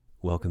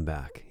Welcome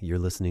back. You're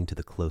listening to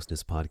the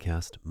Closeness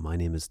Podcast. My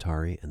name is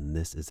Tari, and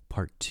this is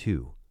part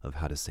 2 of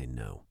How to Say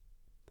No.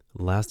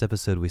 Last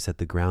episode, we set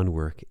the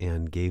groundwork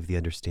and gave the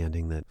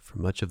understanding that for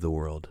much of the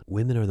world,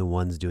 women are the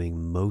ones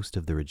doing most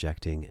of the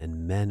rejecting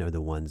and men are the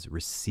ones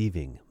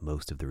receiving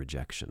most of the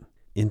rejection.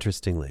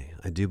 Interestingly,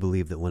 I do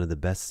believe that one of the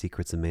best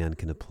secrets a man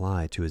can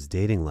apply to his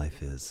dating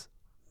life is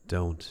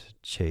don't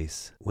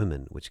chase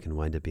women, which can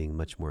wind up being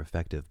much more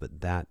effective,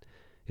 but that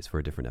is for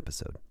a different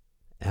episode.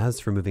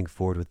 As for moving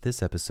forward with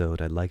this episode,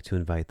 I'd like to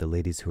invite the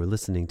ladies who are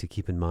listening to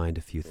keep in mind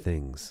a few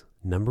things.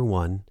 Number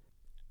one,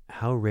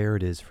 how rare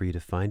it is for you to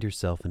find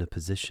yourself in a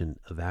position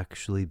of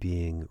actually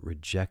being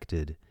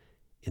rejected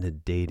in a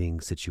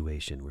dating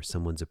situation where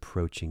someone's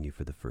approaching you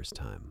for the first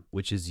time,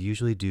 which is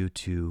usually due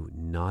to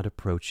not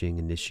approaching,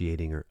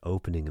 initiating, or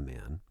opening a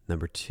man.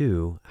 Number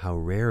two, how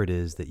rare it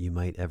is that you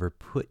might ever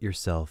put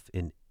yourself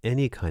in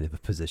any kind of a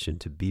position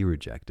to be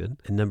rejected.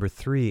 And number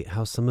three,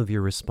 how some of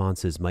your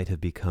responses might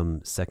have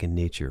become second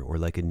nature or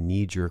like a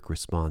knee-jerk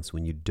response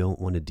when you don't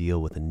want to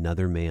deal with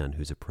another man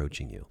who's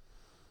approaching you.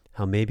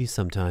 How maybe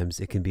sometimes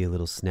it can be a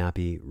little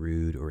snappy,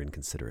 rude, or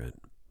inconsiderate.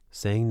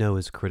 Saying no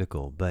is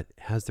critical, but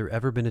has there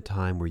ever been a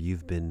time where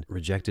you've been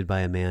rejected by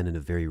a man in a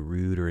very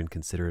rude or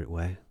inconsiderate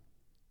way?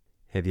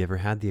 Have you ever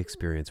had the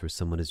experience where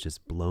someone has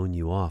just blown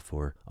you off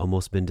or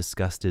almost been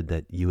disgusted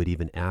that you had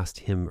even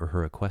asked him or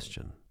her a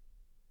question?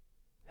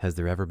 Has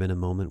there ever been a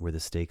moment where the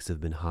stakes have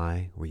been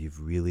high, where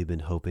you've really been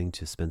hoping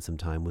to spend some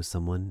time with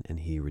someone and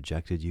he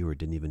rejected you or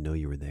didn't even know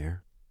you were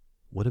there?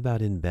 What about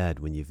in bed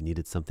when you've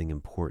needed something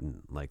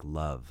important like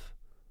love,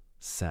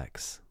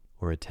 sex,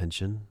 or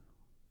attention?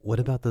 What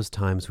about those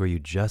times where you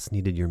just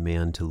needed your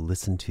man to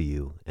listen to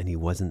you and he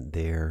wasn't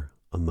there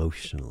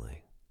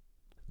emotionally?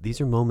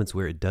 These are moments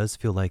where it does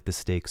feel like the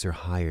stakes are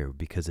higher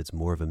because it's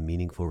more of a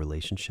meaningful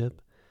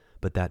relationship.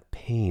 But that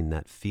pain,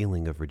 that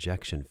feeling of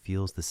rejection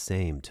feels the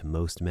same to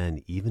most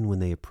men, even when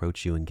they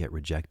approach you and get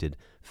rejected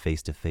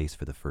face to face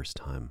for the first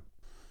time.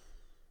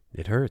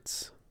 It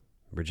hurts.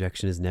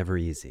 Rejection is never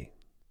easy.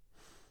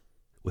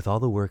 With all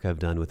the work I've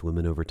done with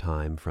women over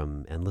time,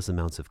 from endless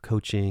amounts of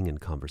coaching and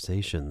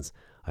conversations,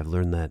 I've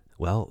learned that,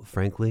 well,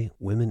 frankly,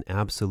 women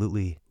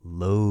absolutely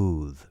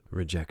loathe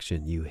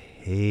rejection. You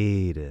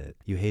hate it.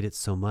 You hate it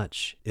so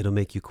much, it'll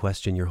make you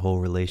question your whole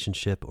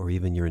relationship or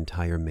even your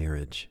entire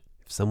marriage.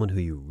 Someone who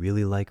you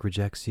really like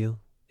rejects you,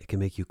 it can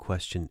make you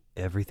question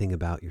everything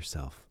about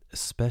yourself,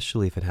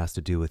 especially if it has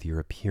to do with your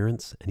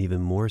appearance, and even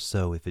more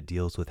so if it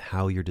deals with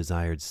how you're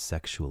desired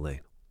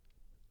sexually.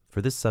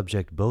 For this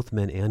subject, both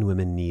men and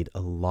women need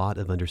a lot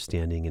of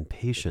understanding and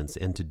patience,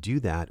 and to do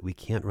that, we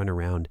can't run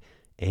around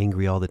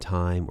angry all the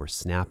time or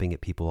snapping at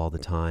people all the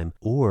time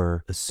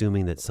or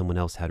assuming that someone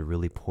else had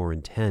really poor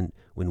intent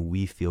when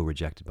we feel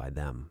rejected by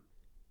them.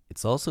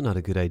 It's also not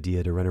a good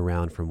idea to run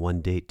around from one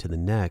date to the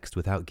next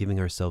without giving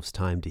ourselves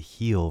time to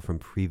heal from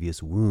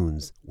previous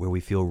wounds where we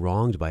feel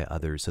wronged by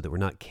others so that we're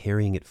not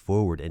carrying it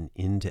forward and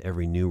into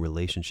every new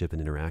relationship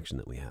and interaction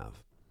that we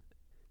have.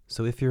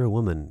 So if you're a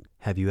woman,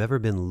 have you ever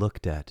been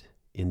looked at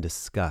in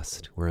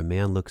disgust where a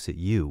man looks at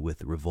you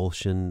with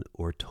revulsion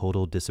or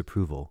total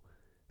disapproval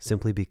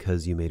simply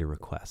because you made a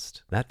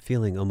request? That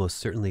feeling almost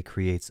certainly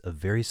creates a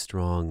very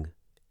strong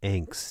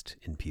angst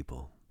in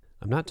people.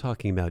 I'm not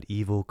talking about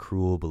evil,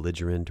 cruel,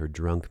 belligerent, or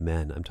drunk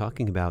men. I'm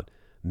talking about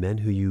men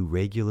who you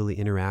regularly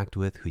interact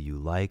with, who you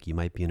like. You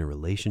might be in a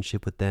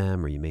relationship with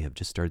them, or you may have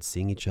just started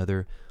seeing each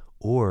other.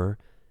 Or,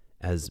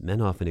 as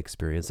men often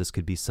experience, this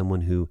could be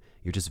someone who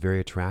you're just very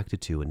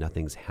attracted to and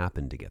nothing's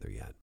happened together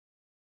yet.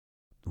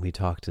 We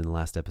talked in the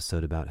last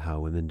episode about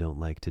how women don't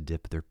like to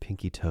dip their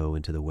pinky toe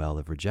into the well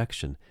of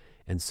rejection.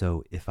 And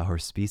so if our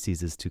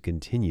species is to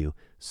continue,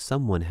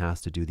 someone has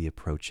to do the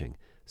approaching.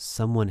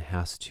 Someone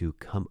has to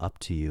come up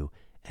to you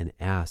and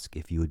ask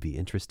if you would be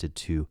interested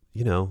to,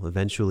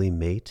 eventually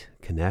mate,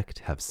 connect,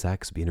 have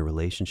sex, be in a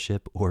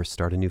relationship, or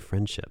start a new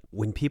friendship.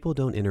 When people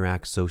don't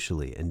interact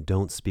socially and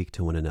don't speak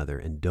to one another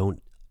and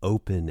don't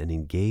open and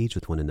engage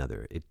with one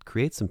another, it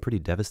creates some pretty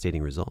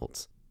devastating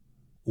results.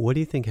 What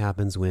do you think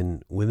happens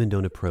when women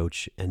don't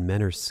approach and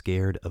men are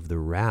scared of the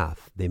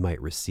wrath they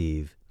might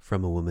receive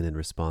from a woman in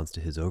response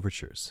to his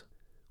overtures?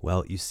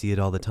 Well, you see it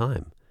all the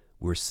time.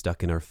 We're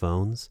stuck in our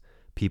phones.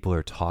 People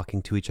are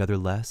talking to each other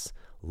less.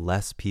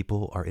 Less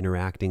people are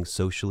interacting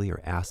socially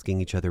or asking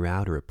each other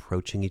out or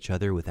approaching each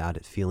other without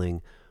it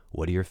feeling,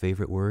 what are your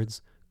favorite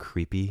words?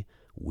 Creepy,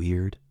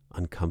 weird,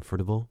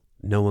 uncomfortable.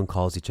 No one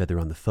calls each other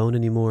on the phone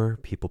anymore.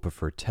 People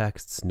prefer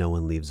texts. No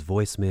one leaves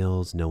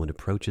voicemails. No one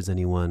approaches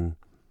anyone.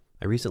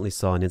 I recently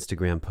saw an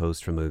Instagram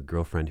post from a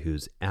girlfriend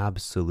who's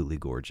absolutely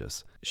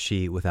gorgeous.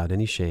 She, without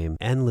any shame,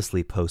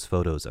 endlessly posts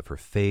photos of her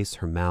face,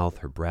 her mouth,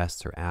 her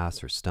breasts, her ass,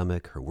 her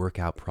stomach, her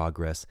workout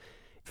progress.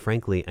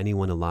 Frankly,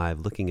 anyone alive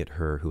looking at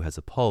her who has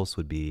a pulse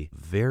would be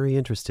very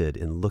interested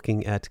in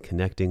looking at,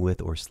 connecting with,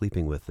 or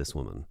sleeping with this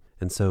woman.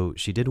 And so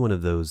she did one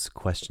of those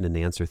question and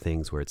answer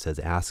things where it says,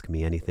 ask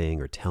me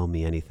anything or tell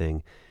me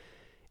anything.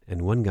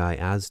 And one guy,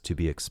 as to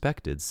be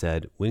expected,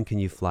 said, when can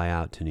you fly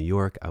out to New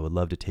York? I would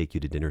love to take you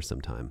to dinner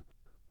sometime.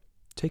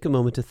 Take a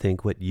moment to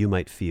think what you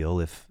might feel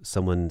if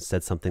someone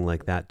said something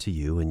like that to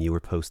you and you were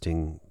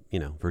posting,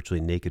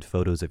 virtually naked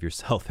photos of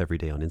yourself every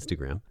day on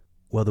Instagram.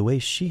 Well, the way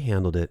she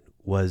handled it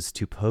was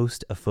to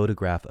post a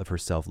photograph of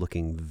herself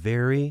looking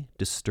very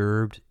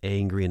disturbed,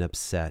 angry, and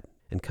upset,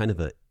 and kind of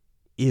a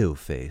ew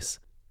face,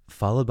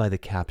 followed by the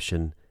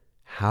caption,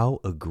 "How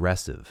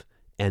aggressive,"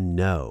 and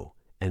 "no,"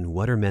 and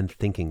 "what are men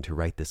thinking to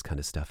write this kind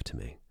of stuff to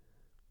me?"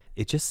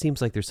 It just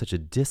seems like there's such a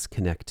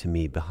disconnect to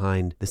me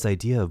behind this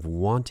idea of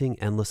wanting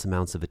endless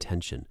amounts of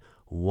attention,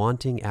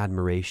 wanting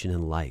admiration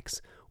and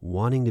likes,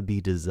 wanting to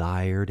be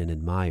desired and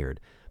admired.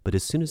 But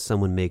as soon as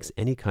someone makes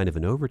any kind of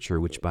an overture,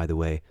 which, by the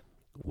way,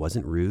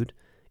 wasn't rude,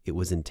 it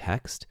was in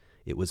text,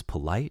 it was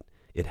polite,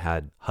 it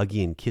had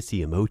huggy and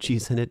kissy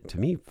emojis in it. To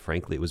me,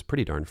 frankly, it was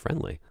pretty darn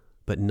friendly.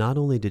 But not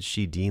only did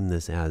she deem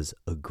this as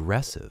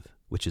aggressive,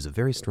 which is a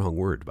very strong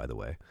word, by the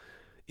way,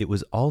 it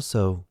was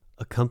also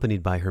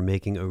accompanied by her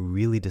making a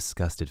really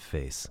disgusted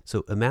face.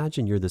 So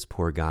imagine you're this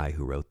poor guy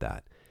who wrote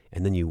that,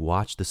 and then you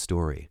watch the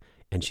story,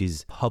 and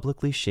she's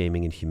publicly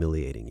shaming and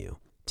humiliating you,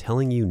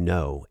 telling you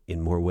no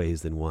in more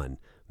ways than one,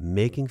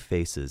 making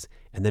faces,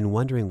 and then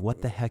wondering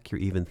what the heck you're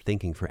even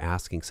thinking for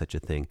asking such a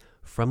thing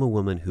from a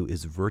woman who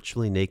is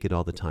virtually naked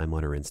all the time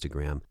on her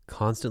Instagram,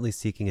 constantly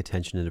seeking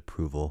attention and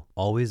approval,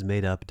 always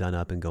made up, done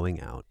up, and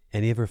going out.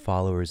 Any of her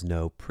followers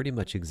know pretty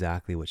much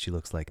exactly what she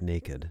looks like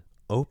naked.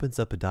 Opens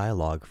up a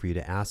dialogue for you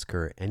to ask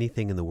her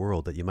anything in the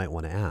world that you might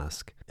want to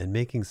ask, and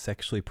making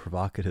sexually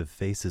provocative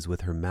faces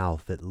with her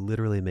mouth that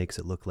literally makes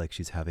it look like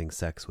she's having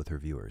sex with her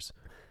viewers.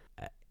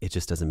 It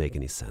just doesn't make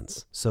any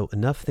sense. So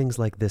enough things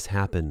like this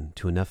happen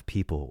to enough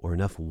people, or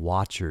enough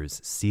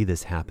watchers see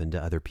this happen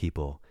to other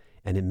people,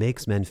 and it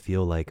makes men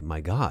feel like, my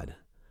God,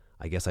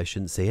 I guess I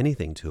shouldn't say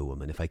anything to a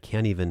woman if I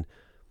can't even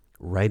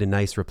write a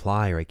nice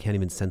reply, or I can't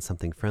even send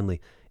something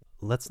friendly.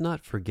 Let's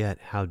not forget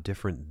how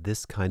different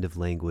this kind of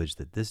language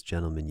that this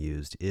gentleman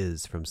used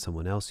is from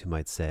someone else who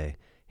might say,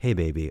 "Hey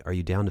baby, are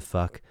you down to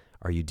fuck?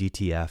 Are you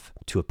DTF?"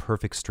 to a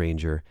perfect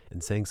stranger,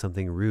 and saying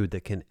something rude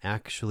that can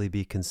actually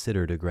be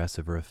considered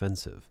aggressive or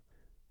offensive.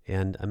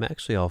 And I'm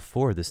actually all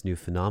for this new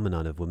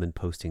phenomenon of women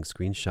posting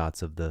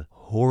screenshots of the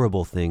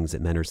horrible things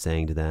that men are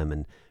saying to them,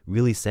 and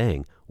really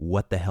saying,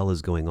 what the hell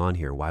is going on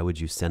here? Why would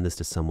you send this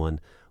to someone?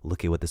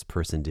 Look at what this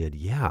person did.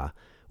 Yeah,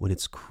 when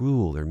it's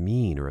cruel or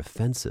mean or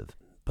offensive.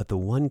 But the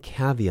one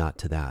caveat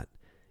to that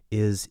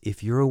is,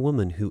 if you're a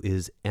woman who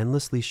is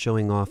endlessly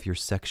showing off your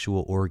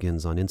sexual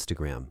organs on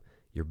Instagram,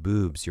 your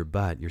boobs, your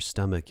butt, your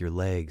stomach, your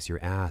legs,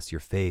 your ass,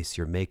 your face,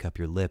 your makeup,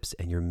 your lips,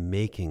 and you're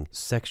making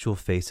sexual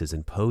faces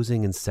and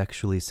posing in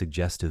sexually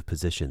suggestive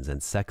positions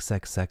and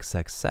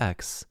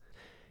sex,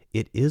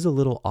 it is a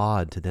little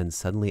odd to then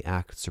suddenly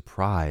act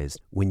surprised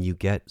when you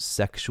get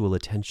sexual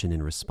attention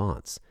in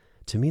response.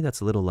 To me, that's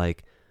a little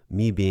like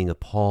me being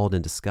appalled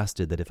and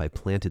disgusted that if I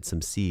planted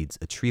some seeds,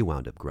 a tree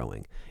wound up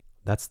growing.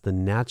 That's the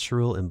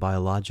natural and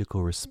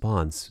biological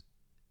response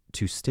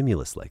to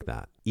stimulus like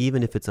that,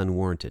 even if it's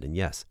unwarranted. And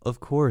yes,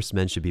 of course,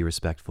 men should be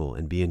respectful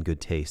and be in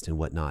good taste and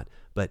whatnot.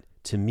 But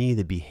to me,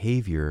 the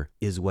behavior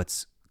is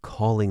what's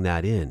calling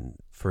that in.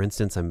 For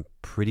instance, I'm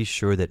pretty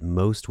sure that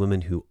most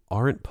women who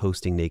aren't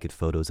posting naked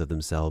photos of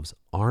themselves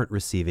aren't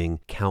receiving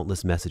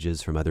countless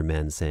messages from other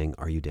men saying,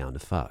 "Are you down to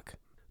fuck?"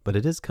 But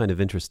it is kind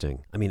of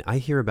interesting. I mean, I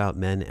hear about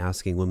men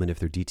asking women if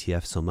they're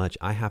DTF so much,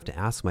 I have to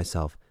ask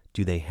myself,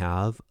 do they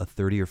have a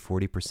 30 or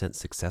 40%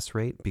 success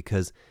rate?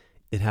 Because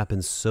it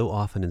happens so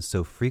often and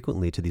so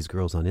frequently to these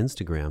girls on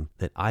Instagram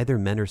that either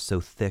men are so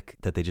thick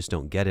that they just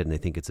don't get it and they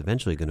think it's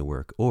eventually going to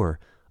work, or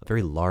a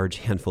very large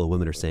handful of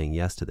women are saying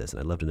yes to this, and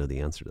I'd love to know the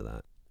answer to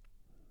that.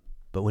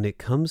 But when it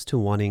comes to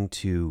wanting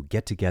to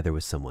get together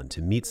with someone,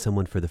 to meet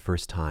someone for the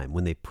first time,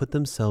 when they put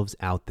themselves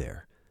out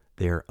there,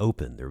 they're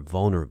open, they're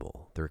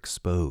vulnerable, they're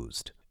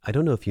exposed. I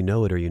don't know if you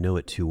know it or you know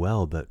it too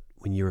well, but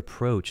when you're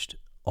approached,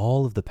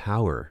 all of the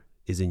power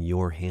is in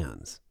your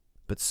hands.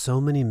 But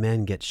so many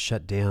men get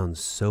shut down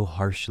so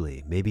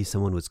harshly. Maybe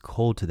someone was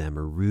cold to them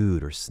or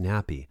rude or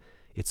snappy.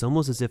 It's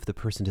almost as if the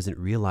person doesn't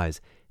realize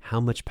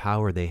how much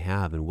power they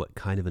have and what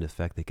kind of an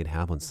effect they could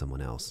have on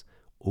someone else.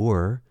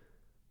 Or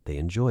they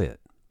enjoy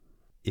it.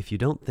 If you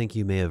don't think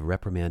you may have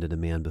reprimanded a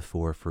man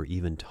before for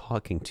even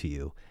talking to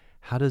you,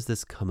 how does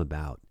this come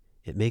about?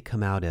 It may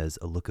come out as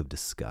a look of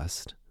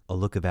disgust, a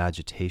look of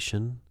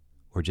agitation,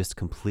 or just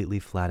completely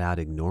flat out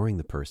ignoring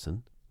the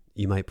person.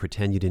 You might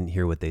pretend you didn't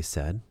hear what they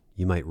said.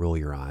 You might roll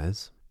your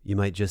eyes. You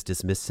might just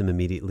dismiss him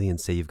immediately and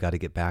say you've got to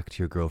get back to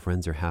your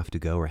girlfriends, or have to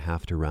go, or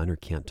have to run, or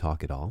can't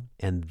talk at all.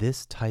 And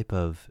this type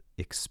of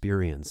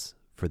experience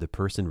for the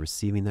person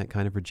receiving that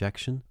kind of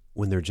rejection,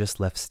 when they're just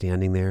left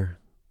standing there,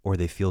 or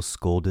they feel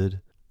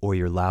scolded, or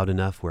you're loud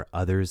enough where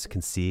others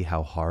can see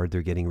how hard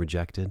they're getting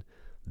rejected,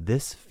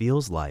 this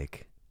feels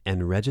like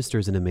and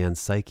registers in a man's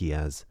psyche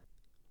as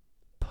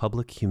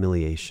public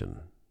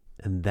humiliation.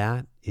 And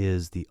that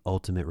is the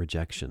ultimate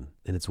rejection.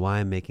 And it's why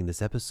I'm making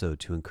this episode,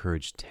 to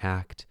encourage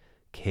tact,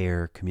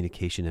 care,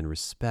 communication, and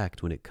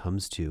respect when it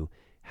comes to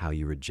how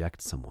you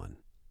reject someone.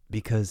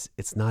 Because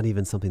it's not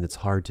even something that's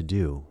hard to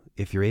do.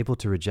 If you're able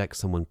to reject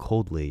someone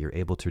coldly, you're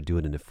able to do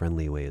it in a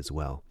friendly way as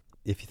well.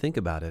 if you think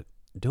about it,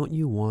 don't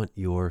you want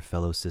your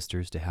fellow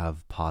sisters to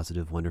have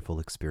positive, wonderful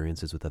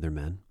experiences with other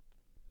men?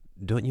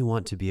 Don't you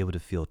want to be able to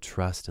feel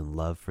trust and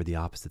love for the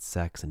opposite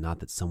sex and not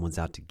that someone's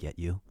out to get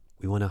you?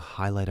 We want to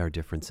highlight our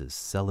differences,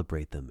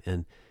 celebrate them.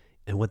 And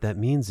what that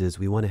means is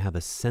we want to have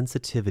a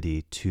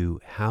sensitivity to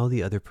how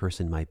the other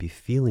person might be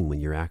feeling when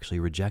you're actually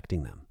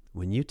rejecting them.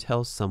 When you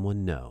tell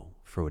someone no,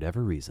 for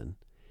whatever reason,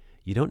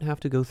 you don't have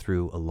to go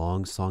through a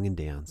long song and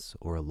dance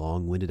or a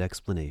long-winded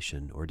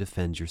explanation or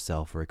defend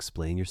yourself or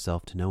explain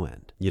yourself to no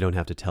end. You don't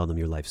have to tell them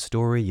your life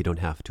story. You don't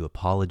have to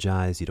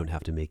apologize. You don't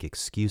have to make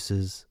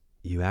excuses.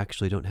 You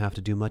actually don't have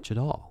to do much at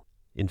all.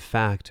 In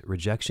fact,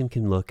 rejection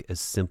can look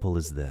as simple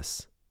as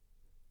this.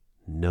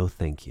 No,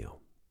 thank you.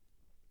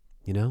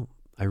 You know,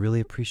 I really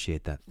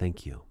appreciate that.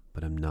 Thank you,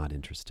 but I'm not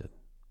interested.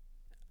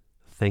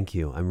 Thank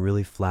you. I'm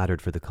really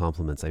flattered for the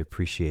compliments. I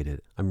appreciate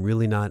it. I'm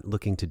really not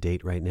looking to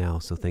date right now,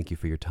 so thank you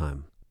for your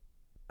time.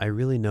 I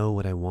really know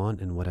what I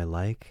want and what I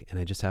like, and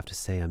I just have to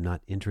say I'm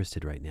not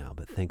interested right now,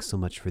 but thanks so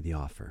much for the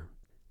offer.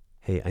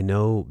 Hey, I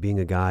know being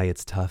a guy,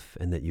 it's tough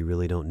and that you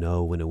really don't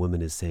know when a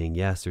woman is saying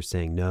yes or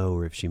saying no,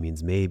 or if she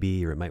means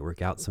maybe, or it might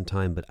work out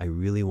sometime, but I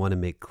really want to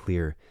make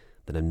clear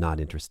that I'm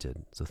not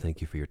interested, so thank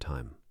you for your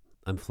time.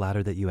 I'm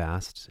flattered that you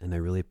asked, and I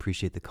really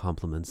appreciate the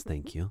compliments.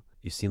 Thank you.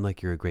 You seem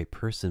like you're a great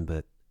person,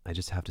 but I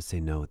just have to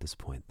say no at this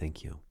point.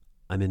 Thank you.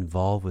 I'm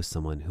involved with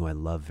someone who I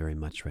love very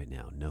much right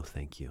now. No,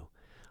 thank you.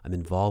 I'm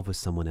involved with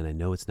someone and I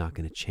know it's not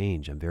going to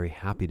change. I'm very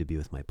happy to be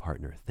with my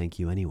partner. Thank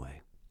you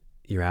anyway.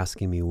 You're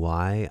asking me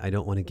why I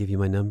don't want to give you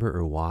my number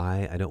or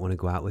why I don't want to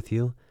go out with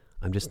you?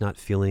 I'm just not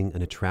feeling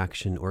an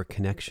attraction or a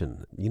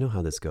connection. You know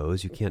how this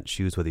goes. You can't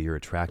choose whether you're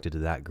attracted to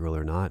that girl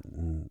or not.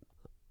 And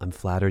I'm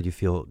flattered you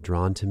feel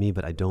drawn to me,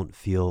 but I don't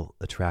feel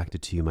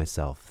attracted to you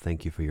myself.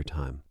 Thank you for your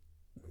time.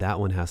 That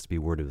one has to be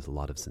worded with a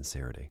lot of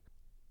sincerity.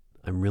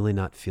 I'm really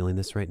not feeling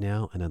this right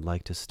now, and I'd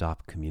like to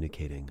stop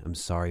communicating. I'm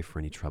sorry for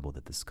any trouble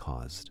that this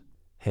caused.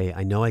 Hey,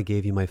 I know I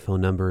gave you my phone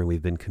number and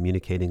we've been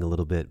communicating a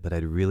little bit, but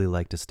I'd really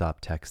like to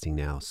stop texting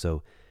now,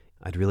 so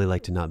I'd really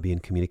like to not be in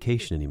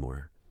communication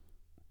anymore.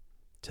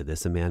 To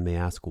this, a man may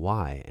ask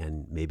why,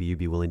 and maybe you'd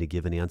be willing to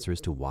give an answer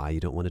as to why you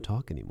don't want to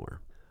talk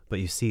anymore.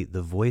 But you see,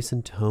 the voice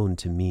and tone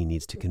to me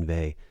needs to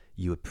convey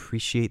you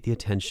appreciate the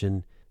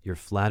attention, you're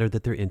flattered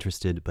that they're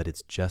interested, but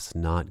it's just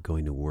not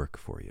going to work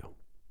for you.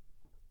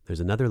 There's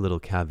another little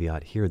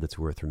caveat here that's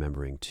worth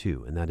remembering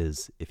too, and that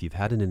is if you've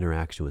had an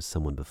interaction with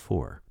someone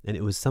before, and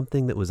it was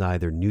something that was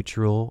either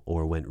neutral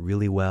or went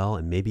really well,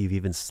 and maybe you've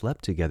even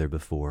slept together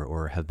before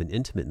or have been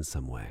intimate in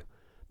some way,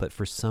 but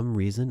for some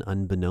reason,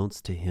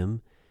 unbeknownst to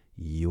him,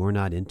 you're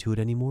not into it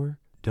anymore,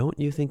 don't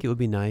you think it would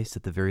be nice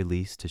at the very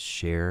least to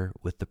share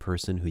with the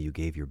person who you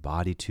gave your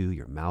body to,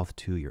 your mouth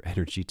to, your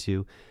energy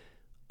to,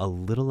 a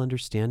little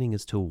understanding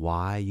as to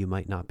why you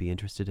might not be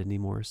interested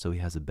anymore so he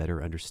has a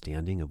better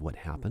understanding of what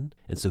happened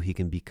and so he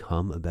can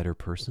become a better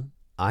person?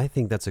 I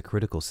think that's a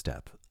critical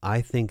step. I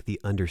think the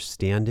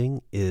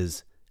understanding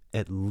is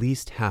at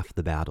least half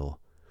the battle.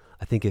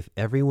 I think if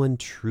everyone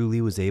truly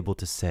was able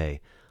to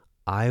say,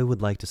 I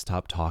would like to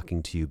stop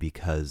talking to you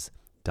because ...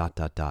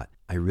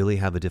 I really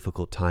have a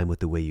difficult time with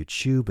the way you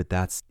chew, but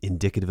that's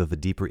indicative of a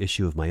deeper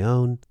issue of my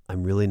own.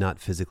 I'm really not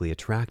physically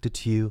attracted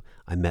to you.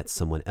 I met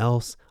someone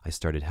else. I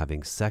started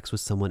having sex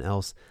with someone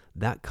else.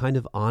 That kind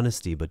of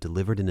honesty, but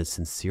delivered in a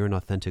sincere and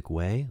authentic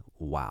way.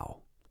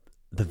 Wow.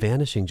 The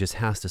vanishing just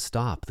has to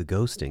stop, the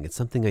ghosting. It's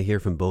something I hear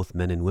from both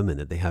men and women,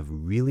 that they have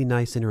really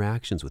nice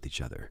interactions with each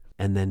other.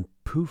 And then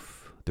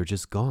poof, they're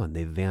just gone.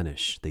 They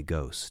vanish. They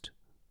ghost.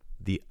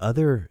 The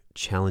other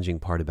challenging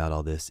part about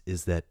all this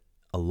is that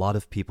a lot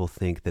of people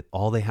think that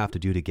all they have to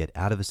do to get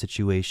out of a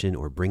situation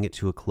or bring it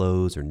to a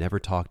close or never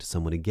talk to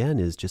someone again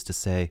is just to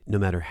say, no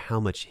matter how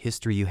much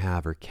history you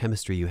have or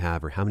chemistry you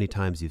have or how many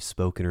times you've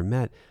spoken or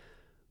met,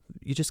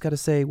 you just got to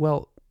say,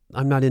 well,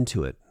 I'm not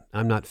into it.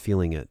 I'm not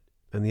feeling it.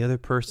 And the other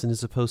person is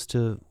supposed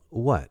to,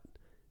 what?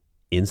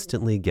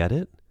 Instantly get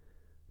it?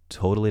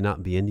 Totally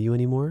not be into you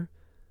anymore?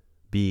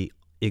 Be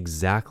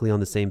exactly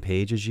on the same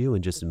page as you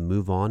and just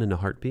move on in a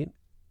heartbeat?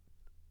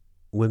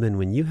 Women,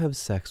 when you have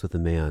sex with a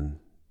man,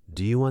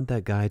 do you want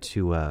that guy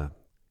to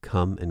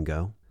come and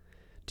go?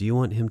 Do you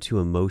want him to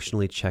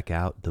emotionally check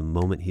out the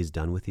moment he's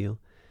done with you?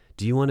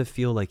 Do you want to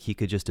feel like he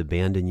could just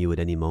abandon you at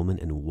any moment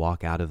and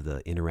walk out of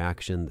the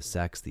interaction, the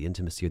sex, the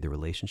intimacy of the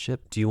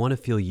relationship? Do you want to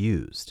feel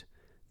used?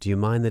 Do you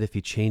mind that if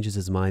he changes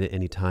his mind at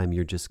any time,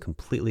 you're just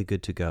completely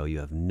good to go? You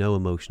have no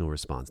emotional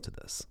response to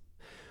this.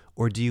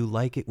 Or do you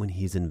like it when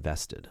he's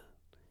invested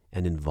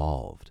and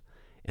involved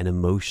and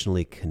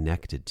emotionally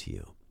connected to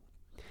you?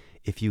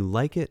 If you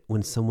like it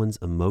when someone's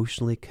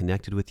emotionally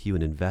connected with you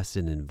and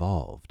invested and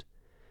involved,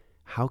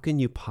 how can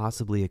you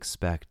possibly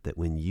expect that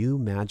when you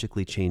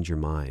magically change your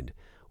mind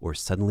or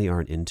suddenly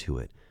aren't into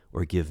it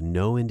or give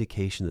no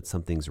indication that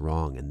something's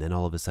wrong and then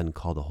all of a sudden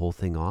call the whole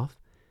thing off,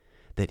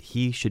 that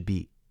he should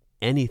be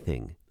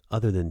anything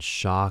other than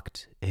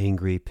shocked,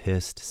 angry,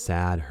 pissed,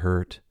 sad,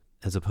 hurt,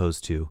 as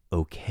opposed to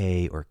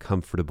okay or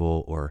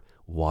comfortable or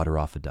water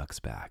off a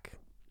duck's back?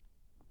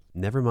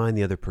 Never mind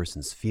the other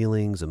person's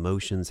feelings,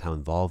 emotions, how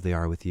involved they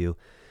are with you.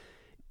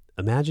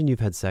 Imagine you've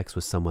had sex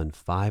with someone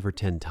 5 or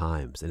 10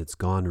 times and it's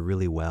gone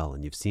really well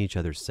and you've seen each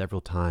other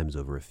several times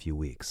over a few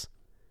weeks.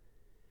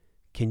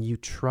 Can you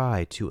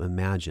try to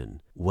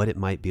imagine what it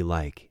might be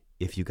like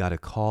if you got a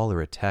call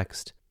or a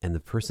text and the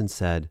person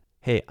said,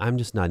 "Hey, I'm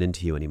just not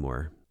into you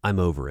anymore. I'm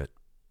over it."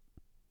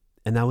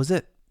 And that was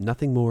it.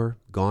 Nothing more.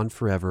 Gone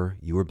forever.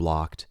 You were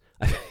blocked.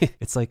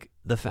 It's like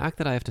the fact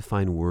that I have to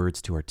find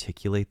words to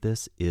articulate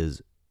this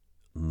is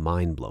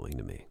mind-blowing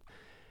to me.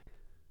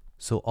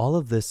 So all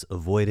of this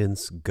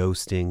avoidance,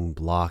 ghosting,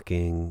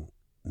 blocking,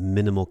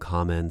 minimal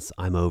comments,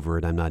 "I'm over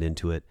it, I'm not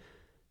into it,"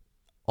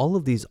 all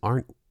of these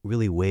aren't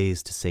really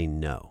ways to say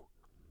no.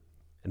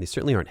 And they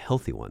certainly aren't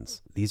healthy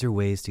ones. These are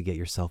ways to get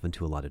yourself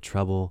into a lot of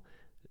trouble,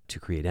 to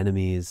create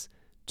enemies,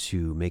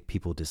 to make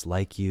people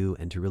dislike you,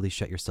 and to really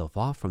shut yourself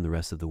off from the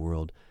rest of the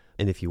world.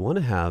 And if you want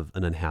to have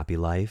an unhappy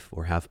life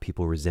or have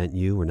people resent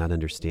you or not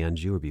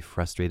understand you or be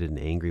frustrated and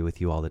angry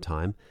with you all the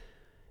time,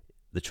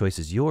 the choice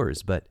is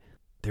yours, but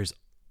there's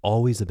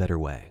always a better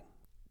way.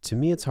 To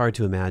me, it's hard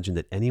to imagine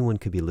that anyone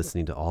could be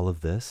listening to all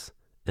of this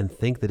and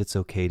think that it's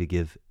okay to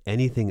give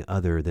anything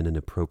other than an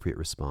appropriate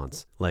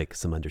response, like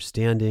some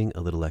understanding,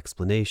 a little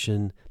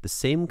explanation, the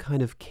same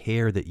kind of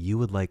care that you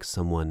would like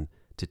someone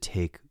to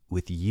take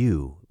with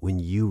you when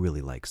you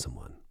really like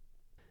someone.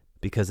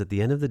 Because at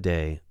the end of the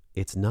day,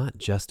 it's not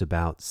just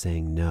about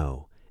saying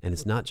no, and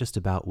it's not just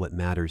about what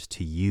matters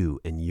to you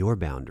and your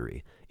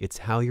boundary. It's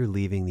how you're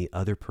leaving the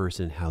other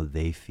person, how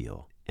they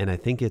feel. And I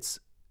think it's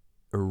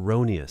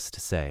erroneous to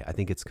say, I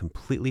think it's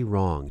completely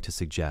wrong to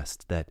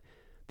suggest that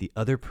the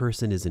other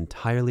person is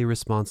entirely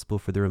responsible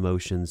for their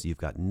emotions. You've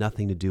got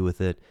nothing to do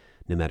with it.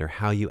 No matter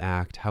how you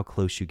act, how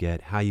close you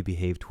get, how you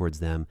behave towards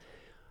them,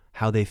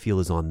 how they feel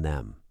is on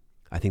them.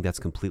 I think that's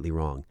completely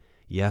wrong.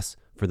 Yes,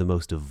 for the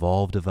most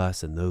evolved of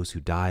us and those who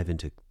dive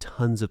into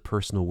tons of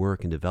personal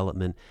work and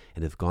development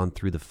and have gone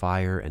through the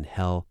fire and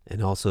hell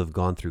and also have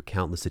gone through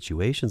countless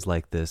situations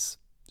like this,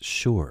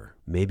 sure,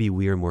 maybe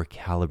we are more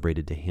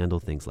calibrated to handle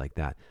things like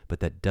that, but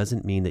that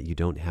doesn't mean that you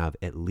don't have,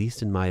 at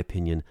least in my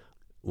opinion,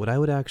 what I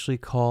would actually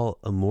call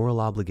a moral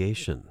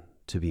obligation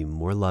to be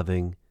more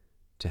loving,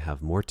 to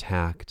have more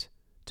tact,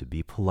 to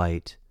be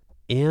polite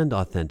and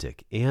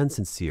authentic and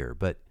sincere,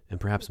 and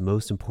perhaps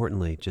most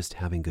importantly, just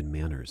having good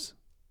manners.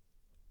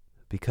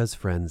 Because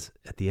friends,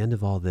 at the end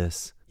of all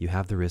this, you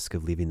have the risk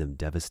of leaving them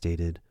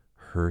devastated,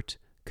 hurt,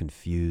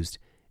 confused,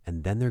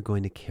 and then they're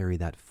going to carry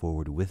that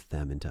forward with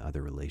them into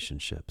other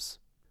relationships.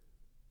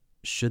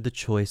 Should the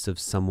choice of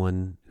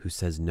someone who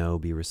says no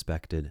be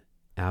respected?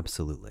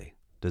 Absolutely.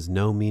 Does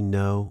no mean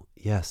no?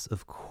 Yes,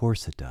 of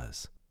course it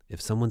does. If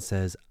someone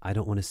says, "I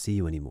don't want to see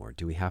you anymore,"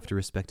 do we have to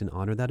respect and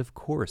honor that? Of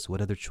course. What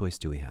other choice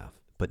do we have?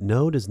 But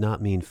no does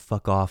not mean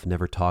fuck off,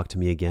 never talk to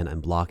me again, I'm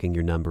blocking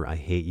your number, I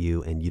hate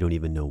you, and you don't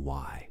even know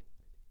why.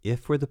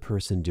 If we're the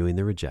person doing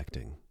the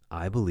rejecting,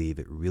 I believe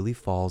it really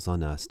falls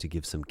on us to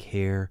give some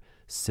care,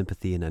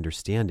 sympathy, and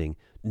understanding,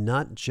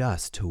 not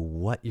just to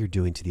what you're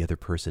doing to the other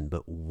person,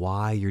 but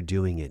why you're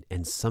doing it.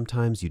 And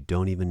sometimes you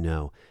don't even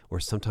know, or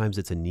sometimes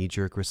it's a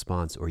knee-jerk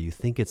response, or you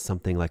think it's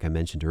something like I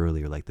mentioned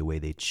earlier, like the way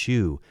they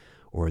chew,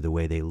 or the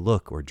way they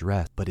look or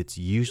dress, but it's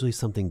usually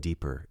something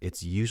deeper.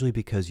 It's usually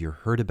because you're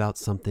hurt about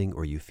something,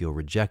 or you feel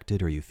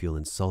rejected, or you feel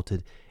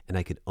insulted, and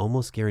I could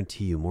almost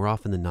guarantee you, more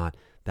often than not,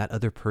 that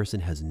other person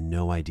has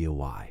no idea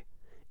why.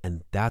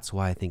 And that's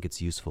why I think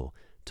it's useful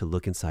to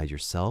look inside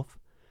yourself,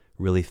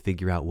 really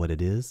figure out what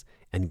it is,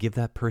 and give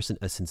that person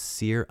a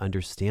sincere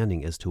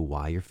understanding as to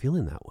why you're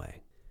feeling that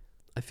way.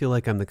 I feel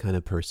like I'm the kind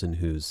of person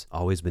who's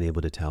always been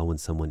able to tell when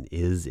someone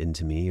is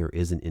into me or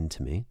isn't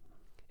into me.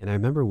 And I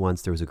remember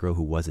once there was a girl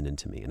who wasn't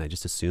into me, and I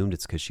just assumed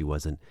it's because she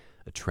wasn't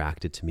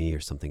attracted to me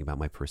or something about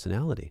my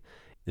personality.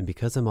 And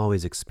because I'm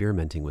always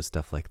experimenting with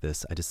stuff like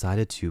this, I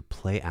decided to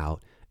play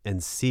out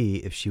and see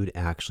if she would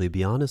actually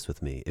be honest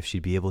with me, if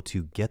she'd be able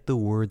to get the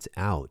words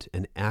out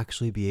and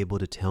actually be able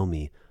to tell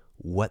me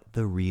what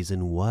the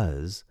reason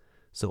was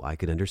so I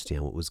could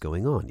understand what was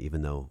going on,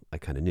 even though I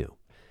kind of knew.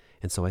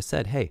 And so I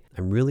said, "Hey,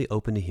 I'm really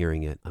open to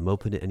hearing it. I'm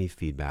open to any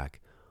feedback.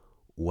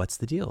 What's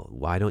the deal?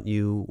 Why don't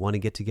you want to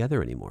get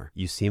together anymore?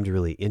 You seemed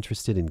really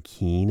interested and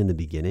keen in the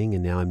beginning,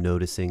 and now I'm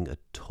noticing a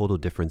total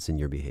difference in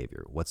your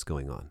behavior. What's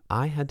going on?"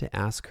 I had to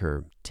ask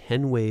her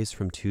 10 ways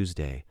from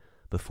Tuesday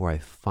before I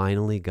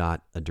finally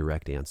got a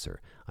direct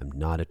answer. "I'm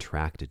not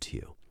attracted to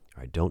you,"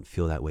 or "I don't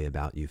feel that way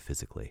about you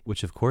physically,"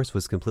 which of course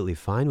was completely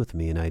fine with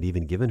me, and I'd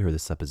even given her the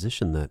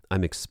supposition that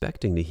I'm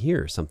expecting to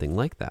hear something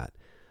like that.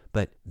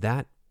 But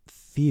that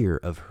fear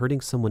of hurting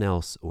someone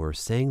else or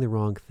saying the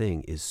wrong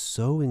thing is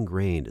so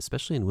ingrained,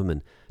 especially in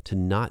women, to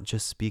not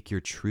just speak your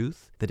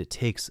truth, that it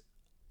takes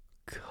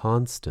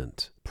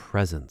constant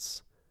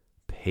presence,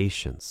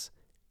 patience,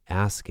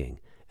 asking,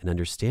 and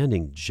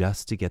understanding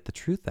just to get the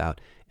truth out.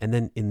 And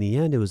then in the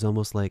end, it was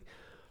almost like,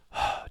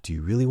 do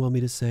you really want me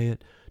to say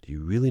it? Do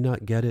you really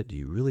not get it? Do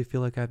you really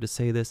feel like I have to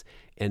say this?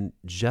 And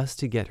just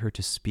to get her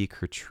to speak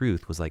her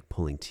truth was like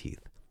pulling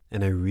teeth.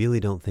 And I really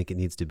don't think it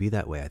needs to be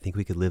that way. I think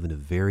we could live in a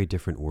very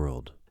different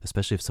world,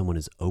 especially if someone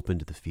is open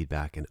to the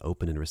feedback and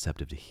open and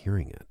receptive to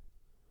hearing it.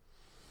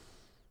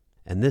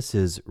 And this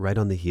is right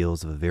on the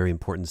heels of a very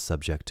important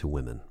subject to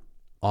women.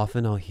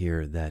 Often I'll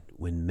hear that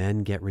when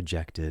men get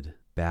rejected,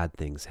 bad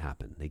things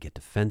happen. They get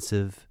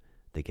defensive,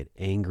 they get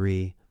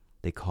angry,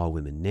 they call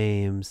women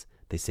names,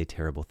 they say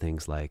terrible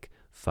things like,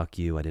 fuck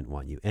you, I didn't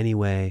want you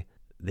anyway.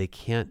 They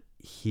can't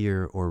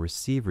hear or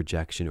receive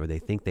rejection, or they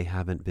think they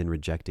haven't been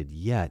rejected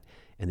yet,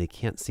 and they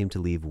can't seem to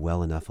leave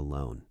well enough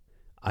alone.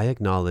 I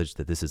acknowledge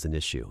that this is an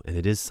issue, and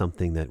it is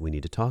something that we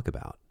need to talk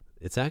about.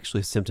 It's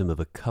actually a symptom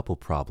of a couple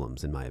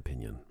problems, in my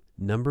opinion.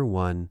 Number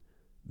one,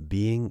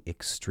 being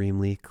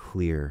extremely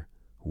clear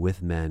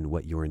with men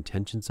what your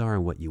intentions are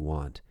and what you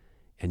want,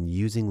 and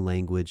using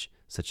language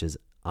such as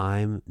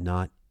I'm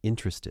not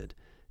interested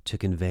to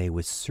convey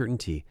with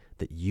certainty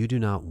that you do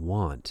not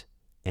want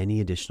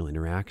any additional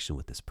interaction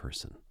with this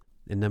person.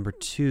 And number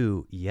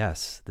two,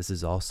 yes, this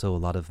is also a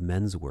lot of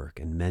men's work,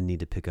 and men need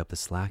to pick up the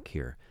slack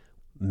here.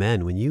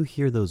 Men, when you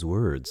hear those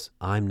words,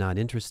 I'm not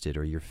interested,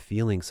 or you're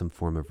feeling some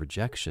form of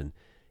rejection,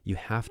 you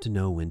have to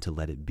know when to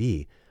let it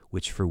be,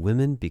 which for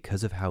women,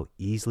 because of how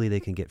easily they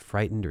can get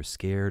frightened or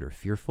scared or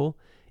fearful,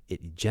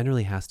 it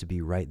generally has to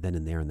be right then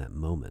and there in that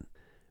moment.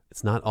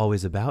 It's not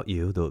always about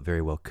you, though it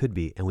very well could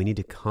be, and we need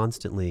to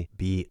constantly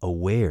be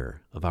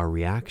aware of our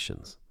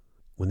reactions.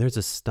 When there's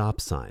a stop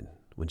sign,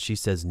 when she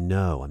says,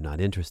 no, I'm not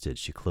interested,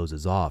 she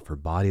closes off, her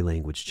body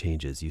language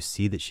changes, you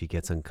see that she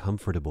gets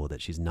uncomfortable,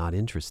 that she's not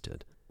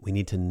interested. We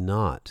need to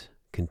not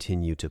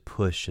continue to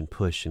push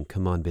and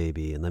come on,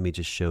 baby, and let me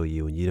just show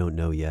you, and you don't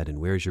know yet, and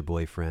where's your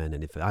boyfriend,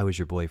 and if I was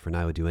your boyfriend,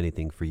 I would do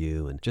anything for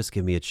you, and just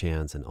give me a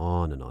chance, and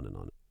on and on and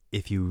on.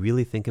 If you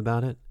really think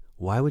about it,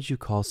 why would you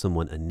call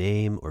someone a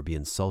name or be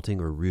insulting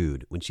or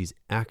rude when she's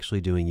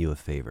actually doing you a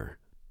favor?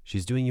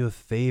 She's doing you a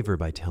favor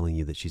by telling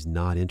you that she's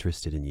not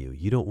interested in you.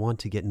 You don't want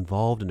to get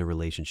involved in a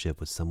relationship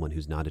with someone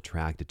who's not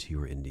attracted to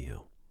you or into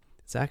you.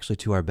 It's actually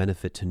to our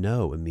benefit to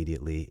know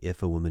immediately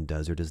if a woman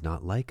does or does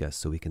not like us,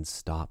 so we can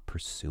stop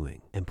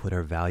pursuing and put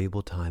our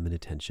valuable time and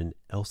attention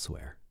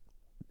elsewhere.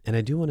 And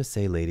I do want to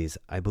say, ladies,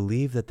 I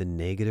believe that the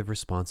negative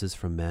responses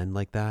from men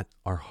like that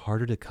are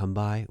harder to come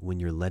by when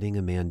you're letting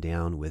a man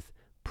down with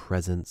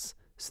presence,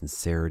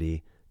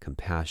 sincerity,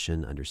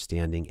 compassion,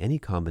 understanding, any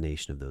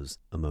combination of those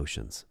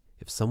emotions.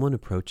 If someone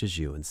approaches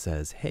you and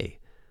says, hey,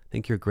 I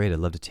think you're great, I'd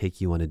love to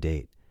take you on a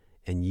date,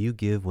 and you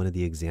give one of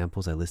the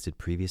examples I listed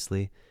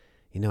previously,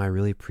 I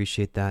really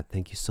appreciate that,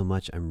 thank you so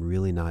much, I'm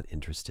really not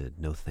interested,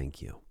 no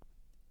thank you.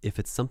 If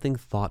it's something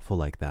thoughtful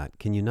like that,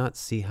 can you not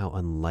see how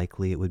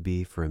unlikely it would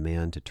be for a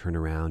man to turn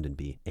around and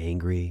be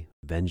angry,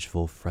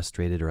 vengeful,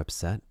 frustrated, or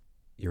upset?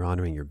 You're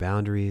honoring your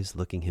boundaries,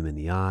 looking him in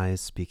the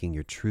eyes, speaking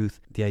your truth.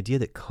 The idea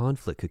that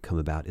conflict could come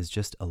about is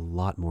just a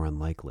lot more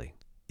unlikely.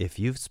 If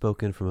you've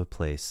spoken from a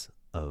place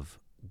of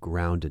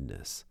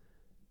groundedness,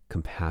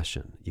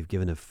 compassion, you've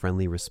given a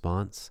friendly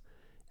response,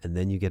 and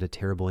then you get a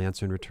terrible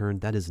answer in return,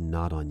 that is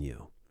not on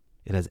you.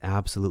 It has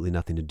absolutely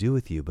nothing to do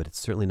with you, but it's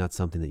certainly not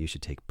something that you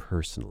should take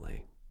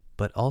personally.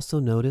 But also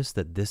notice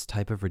that this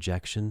type of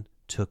rejection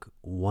took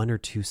 1 or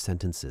 2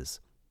 sentences,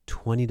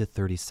 20 to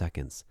 30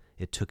 seconds.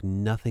 It took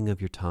nothing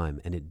of your time,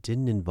 and it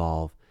didn't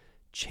involve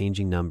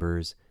changing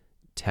numbers,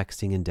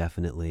 texting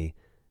indefinitely,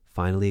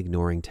 finally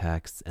ignoring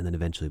texts, and then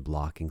eventually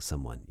blocking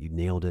someone. You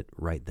nailed it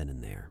right then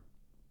and there.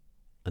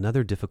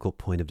 Another difficult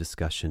point of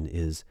discussion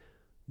is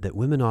that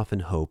women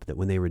often hope that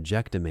when they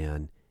reject a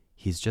man,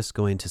 he's just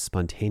going to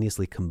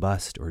spontaneously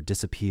combust or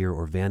disappear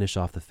or vanish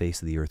off the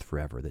face of the earth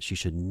forever, that she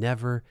should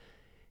never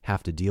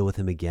have to deal with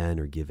him again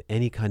or give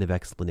any kind of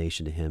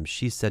explanation to him.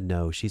 She said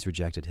no, she's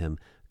rejected him,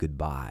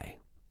 goodbye.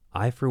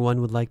 I, for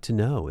one, would like to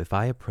know, if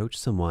I approach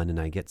someone and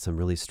I get some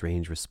really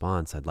strange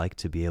response, I'd like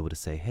to be able to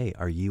say, hey,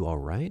 are you all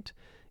right?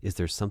 Is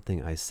there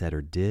something I said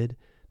or did?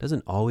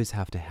 Doesn't always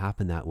have to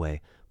happen that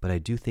way, but I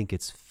do think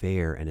it's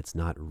fair and it's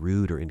not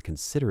rude or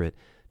inconsiderate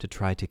to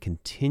try to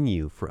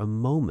continue for a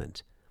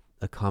moment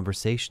a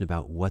conversation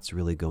about what's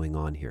really going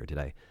on here. Did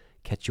I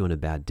catch you on a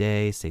bad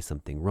day, say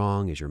something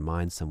wrong? Is your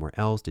mind somewhere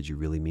else? Did you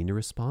really mean to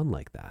respond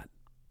like that?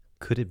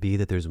 Could it be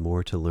that there's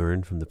more to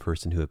learn from the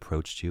person who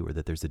approached you, or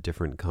that there's a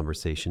different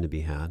conversation to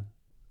be had?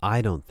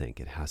 I don't think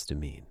it has to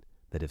mean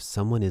that if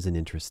someone isn't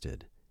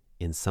interested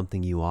in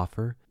something you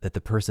offer, that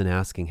the person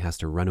asking has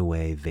to run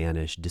away,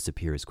 vanish,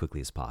 disappear as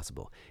quickly as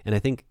possible. And I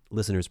think,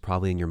 listeners,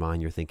 probably in your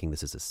mind, you're thinking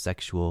this is a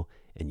sexual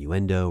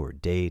innuendo or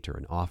date or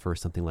an offer or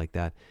something like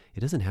that. It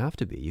doesn't have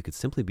to be. You could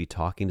simply be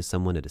talking to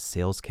someone at a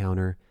sales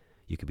counter.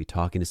 You could be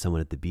talking to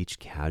someone at the beach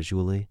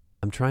casually.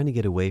 I'm trying to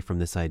get away from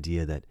this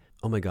idea that,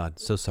 oh my God,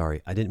 so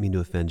sorry, I didn't mean to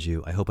offend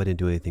you. I hope I didn't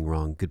do anything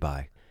wrong.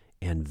 Goodbye.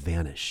 And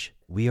vanish.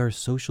 We are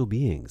social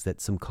beings, that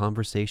some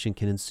conversation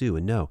can ensue.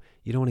 And no,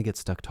 you don't want to get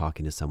stuck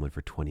talking to someone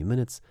for 20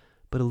 minutes,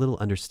 but a little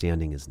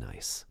understanding is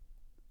nice.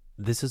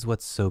 This is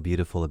what's so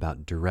beautiful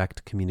about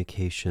direct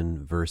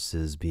communication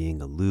versus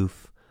being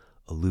aloof,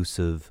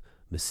 elusive,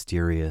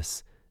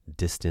 mysterious,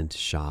 distant,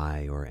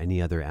 shy, or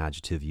any other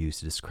adjective used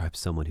to describe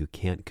someone who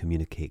can't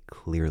communicate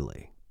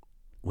clearly.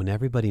 When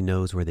everybody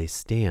knows where they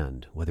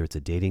stand, whether it's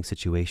a dating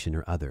situation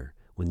or other,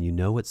 when you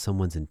know what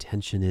someone's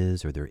intention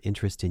is or their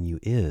interest in you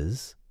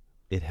is,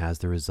 it has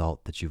the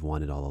result that you've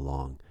wanted all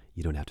along.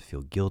 You don't have to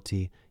feel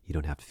guilty. You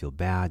don't have to feel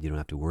bad. You don't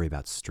have to worry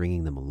about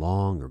stringing them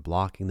along or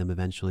blocking them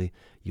eventually.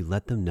 You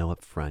let them know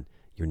up front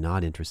you're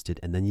not interested,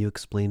 and then you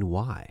explain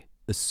why,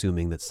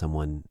 assuming that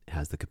someone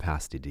has the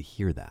capacity to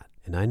hear that.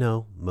 And I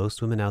know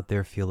most women out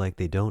there feel like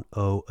they don't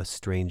owe a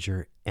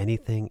stranger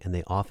anything, and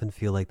they often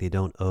feel like they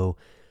don't owe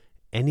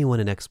anyone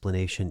an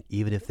explanation,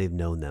 even if they've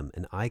known them.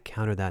 And I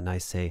counter that and I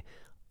say,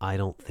 I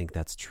don't think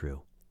that's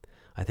true.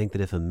 I think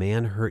that if a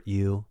man hurt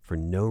you for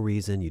no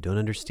reason, you don't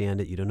understand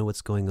it, you don't know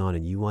what's going on,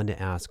 and you want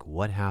to ask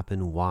what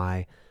happened,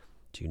 why,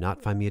 do you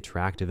not find me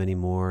attractive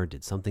anymore?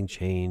 Did something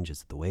change?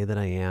 Is it the way that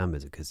I am?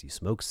 Is it because you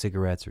smoke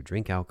cigarettes or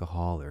drink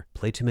alcohol or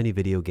play too many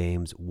video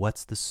games?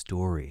 What's the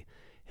story?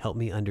 Help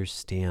me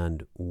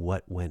understand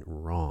what went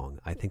wrong.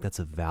 I think that's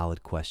a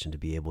valid question to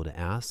be able to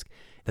ask.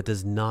 That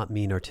does not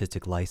mean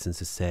artistic license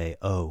to say,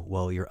 oh,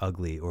 well, you're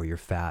ugly or you're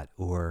fat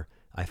or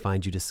I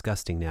find you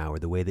disgusting now or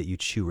the way that you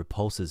chew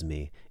repulses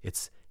me.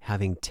 It's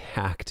having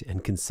tact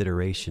and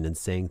consideration and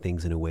saying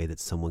things in a way that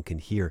someone can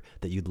hear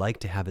that you'd like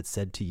to have it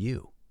said to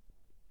you.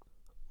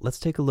 Let's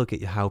take a look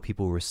at how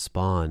people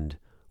respond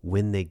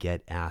when they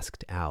get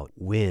asked out,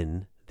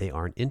 when they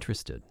aren't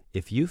interested.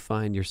 If you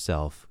find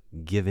yourself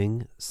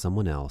giving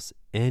someone else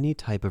any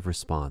type of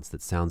response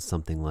that sounds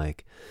something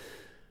like,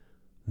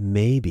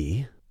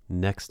 maybe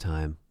next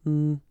time,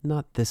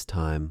 not this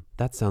time,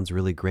 that sounds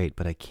really great,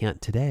 but I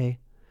can't today.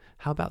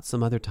 How about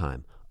some other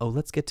time? Oh,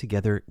 let's get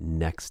together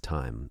next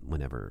time,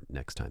 whenever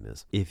next time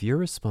is. If you're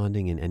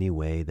responding in any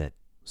way that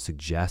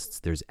suggests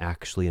there's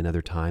actually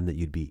another time that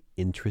you'd be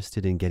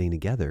interested in getting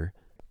together,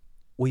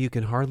 well, you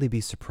can hardly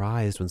be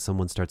surprised when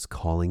someone starts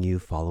calling you,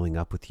 following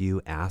up with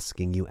you,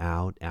 asking you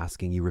out,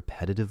 asking you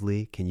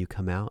repetitively, can you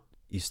come out?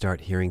 You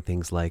start hearing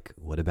things like,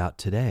 what about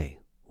today?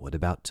 What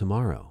about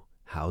tomorrow?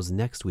 How's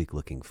next week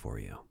looking for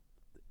you?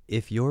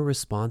 If your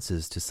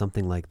responses to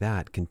something like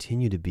that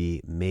continue to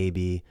be,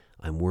 maybe,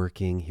 I'm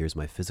working, here's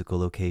my physical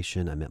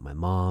location, I'm at my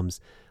mom's,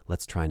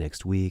 let's try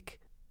next week,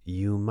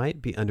 you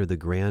might be under the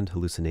grand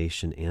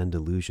hallucination and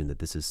delusion that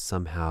this is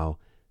somehow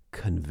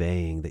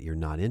conveying that you're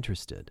not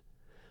interested.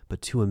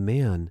 But to a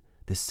man,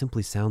 this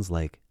simply sounds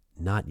like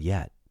not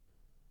yet.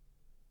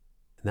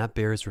 And that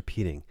bears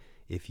repeating.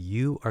 If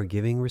you are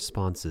giving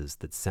responses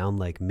that sound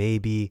like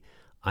maybe,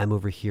 I'm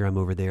over here, I'm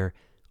over there,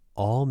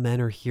 all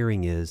men are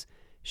hearing is,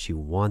 she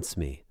wants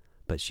me,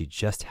 but she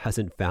just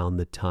hasn't found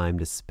the time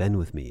to spend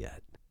with me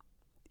yet.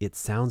 It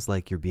sounds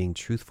like you're being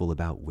truthful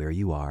about where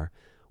you are,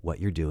 what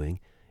you're doing,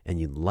 and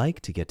you'd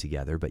like to get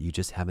together, but you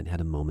just haven't had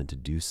a moment to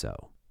do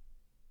so.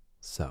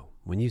 So,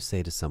 when you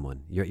say to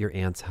someone, you're at your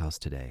aunt's house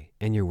today,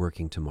 and you're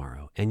working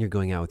tomorrow, and you're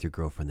going out with your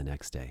girlfriend the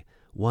next day,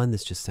 one,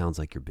 this just sounds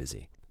like you're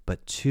busy.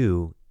 But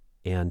two,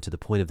 and to the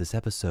point of this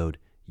episode,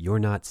 you're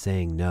not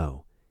saying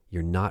no.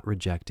 You're not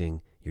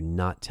rejecting. You're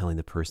not telling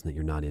the person that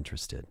you're not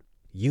interested.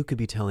 You could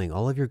be telling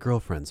all of your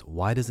girlfriends,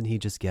 why doesn't he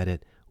just get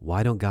it?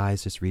 Why don't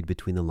guys just read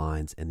between the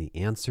lines? And the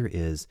answer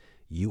is,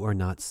 you are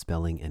not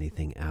spelling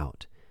anything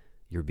out.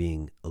 You're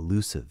being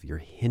elusive. You're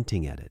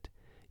hinting at it.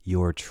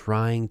 You're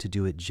trying to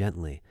do it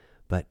gently.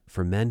 But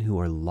for men who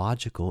are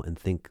logical and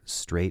think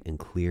straight and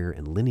clear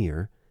and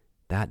linear,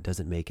 that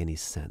doesn't make any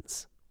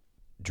sense.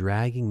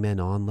 Dragging men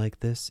on like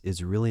this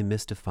is really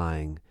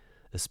mystifying,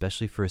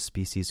 especially for a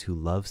species who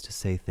loves to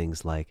say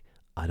things like,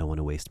 I don't want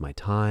to waste my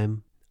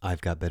time.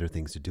 I've got better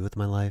things to do with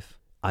my life.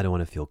 I don't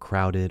want to feel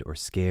crowded or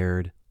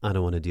scared. I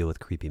don't want to deal with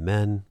creepy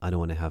men. I don't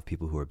want to have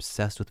people who are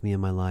obsessed with me in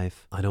my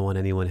life. I don't want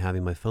anyone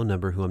having my phone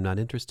number who I'm not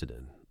interested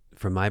in.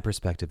 From my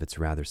perspective, it's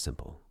rather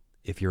simple.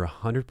 If you're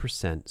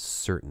 100%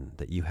 certain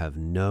that you have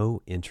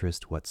no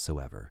interest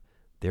whatsoever,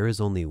 there is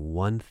only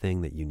one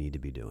thing that you need to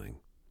be doing.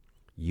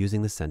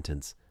 Using the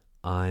sentence,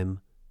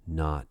 I'm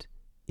not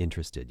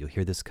interested. You'll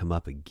hear this come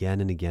up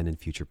again and again in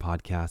future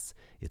podcasts.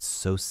 It's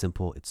so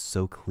simple. It's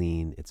so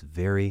clean. It's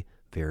very,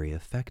 very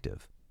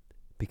effective.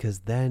 Because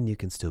then you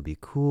can still be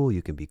cool,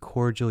 you can be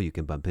cordial, you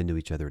can bump into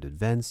each other at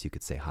events, you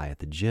could say hi at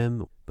the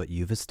gym, but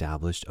you've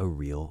established a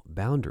real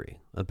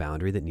boundary, a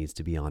boundary that needs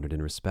to be honored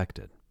and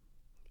respected.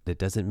 It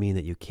doesn't mean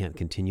that you can't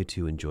continue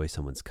to enjoy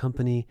someone's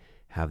company,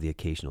 have the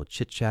occasional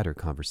chit-chat or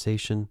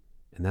conversation,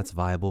 and that's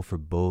viable for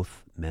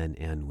both men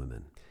and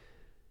women.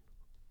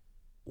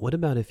 What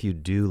about if you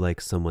do like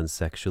someone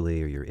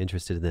sexually or you're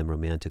interested in them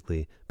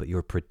romantically, but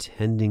you're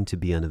pretending to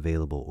be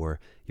unavailable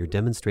or you're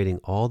demonstrating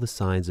all the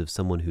signs of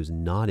someone who's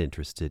not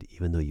interested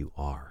even though you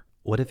are?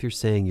 What if you're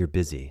saying you're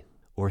busy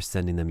or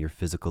sending them your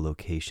physical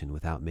location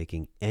without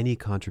making any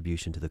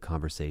contribution to the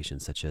conversation,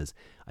 such as,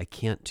 I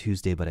can't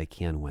Tuesday, but I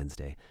can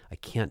Wednesday. I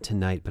can't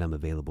tonight, but I'm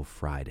available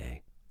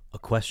Friday. A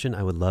question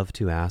I would love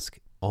to ask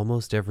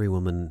almost every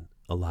woman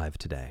alive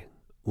today.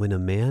 When a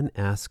man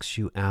asks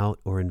you out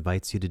or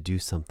invites you to do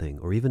something,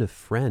 or even a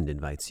friend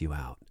invites you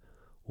out,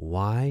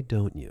 why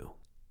don't you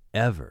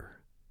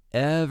ever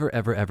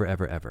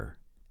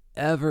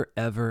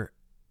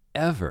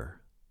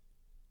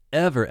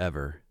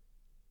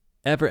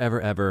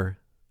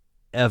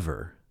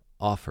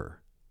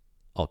offer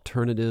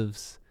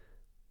alternatives,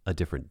 a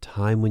different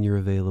time when you're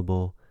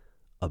available,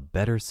 a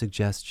better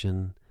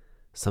suggestion,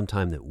 some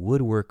time that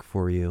would work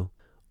for you,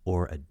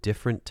 or a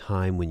different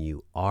time when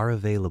you are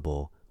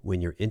available,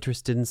 when you're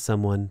interested in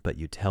someone, but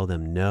you tell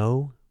them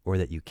no, or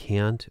that you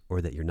can't,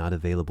 or that you're not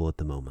available at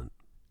the moment.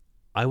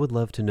 I would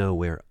love to know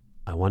where,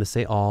 I want to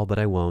say all, but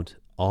I won't,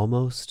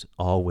 almost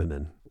all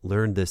women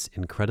learn this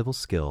incredible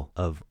skill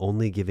of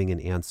only giving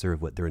an answer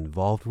of what they're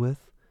involved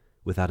with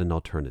without an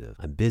alternative.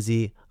 I'm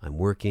busy, I'm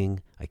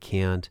working, I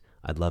can't,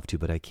 I'd love to,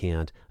 but I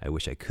can't, I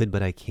wish I could,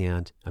 but I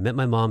can't. I'm at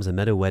my mom's, I'm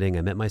at a wedding,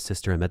 I'm at my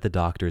sister, I'm at the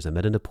doctor's, I'm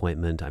at an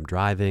appointment, I'm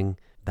driving.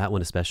 That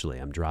one especially,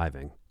 I'm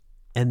driving.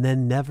 And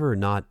then never,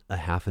 not a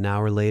half an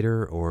hour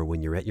later, or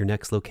when you're at your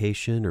next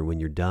location, or when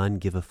you're done,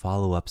 give a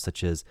follow-up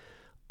such as,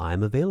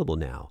 I'm available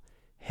now.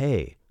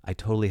 Hey, I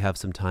totally have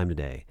some time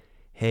today.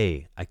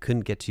 Hey, I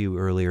couldn't get to you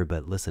earlier,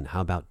 but listen,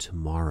 how about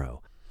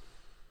tomorrow?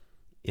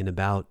 In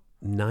about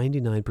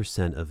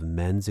 99% of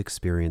men's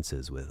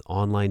experiences with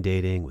online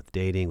dating,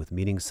 with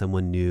meeting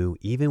someone new,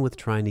 even with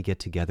trying to get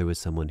together with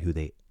someone who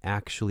they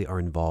actually are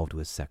involved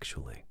with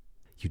sexually,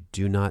 you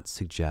do not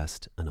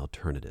suggest an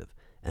alternative.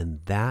 And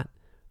that,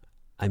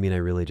 I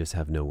really just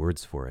have no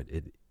words for it.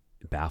 It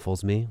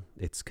baffles me.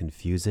 It's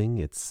confusing.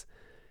 It's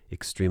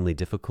extremely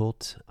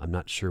difficult. I'm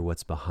not sure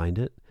what's behind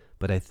it,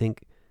 but I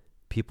think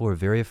people are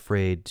very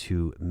afraid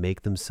to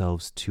make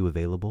themselves too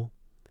available.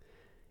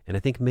 And I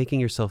think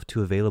making yourself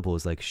too available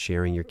is like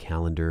sharing your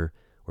calendar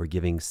or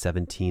giving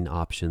 17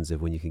 options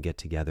of when you can get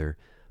together.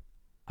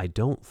 I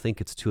don't think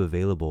it's too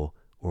available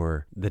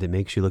or that it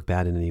makes you look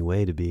bad in any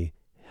way to be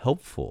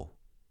helpful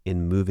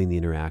in moving the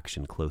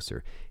interaction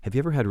closer. Have you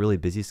ever had really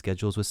busy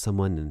schedules with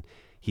someone and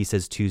he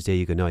says Tuesday,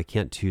 you go, no, I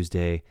can't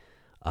Tuesday.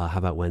 How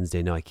about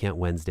Wednesday? No, I can't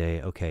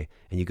Wednesday. Okay.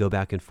 And you go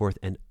back and forth,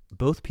 and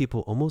both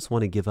people almost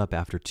want to give up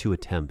after 2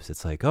 attempts.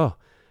 It's like, oh,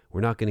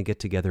 we're not going to get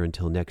together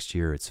until next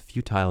year. It's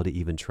futile to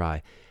even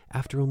try.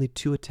 After only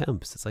 2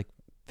 attempts, it's like,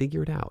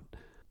 figure it out.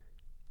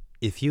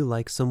 If you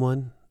like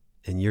someone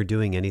and you're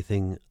doing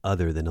anything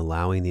other than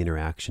allowing the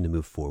interaction to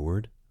move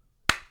forward,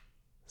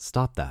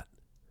 stop that.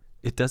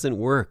 It doesn't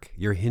work.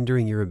 You're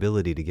hindering your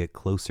ability to get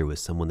closer with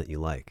someone that you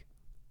like.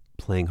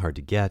 Playing hard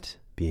to get,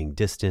 being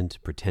distant,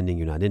 pretending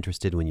you're not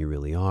interested when you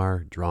really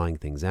are, drawing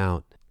things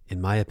out,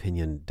 in my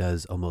opinion,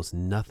 does almost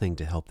nothing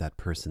to help that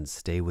person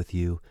stay with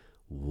you,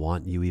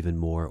 want you even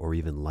more, or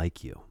even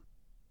like you.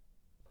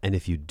 And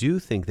if you do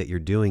think that you're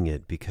doing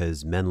it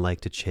because men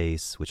like to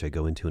chase, which I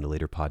go into in a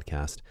later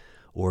podcast,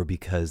 or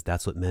because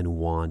that's what men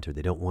want, or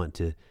they don't want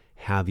to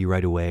have you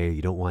right away, or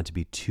you don't want it to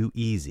be too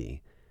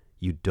easy,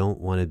 you don't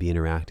want to be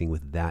interacting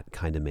with that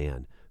kind of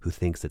man who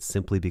thinks that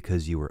simply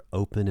because you were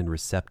open and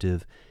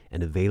receptive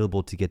and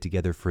available to get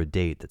together for a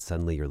date that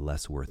suddenly you're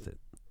less worth it.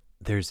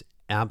 There's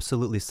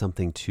absolutely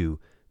something to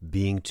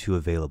being too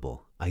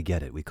available. I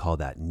get it. We call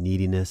that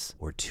neediness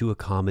or too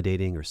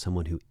accommodating or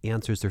someone who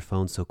answers their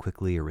phone so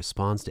quickly or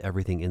responds to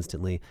everything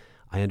instantly.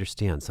 I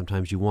understand.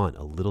 Sometimes you want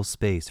a little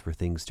space for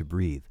things to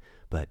breathe,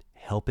 but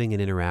helping an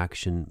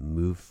interaction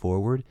move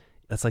forward,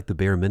 that's like the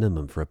bare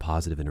minimum for a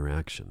positive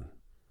interaction.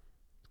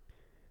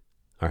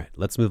 All right,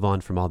 let's move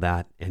on from all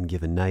that and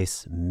give a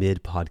nice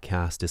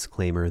mid-podcast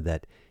disclaimer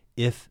that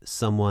if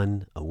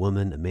someone, a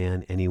woman, a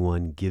man,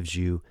 anyone gives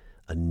you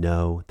a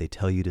no, they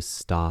tell you to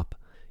stop,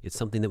 it's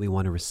something that we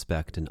want to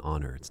respect and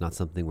honor. It's not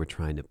something we're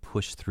trying to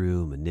push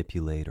through,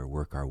 manipulate, or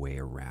work our way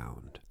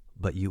around.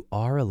 But you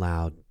are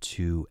allowed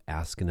to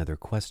ask another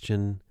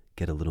question,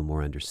 get a little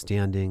more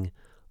understanding,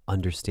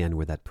 understand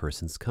where that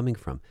person's coming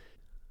from.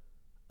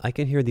 I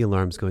can hear the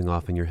alarms going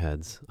off in your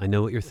heads. I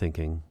know what you're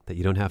thinking, that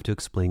you don't have to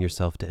explain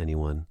yourself to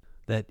anyone,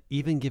 that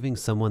even giving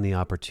someone the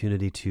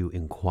opportunity to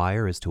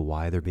inquire as to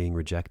why they're being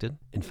rejected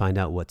and find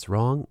out what's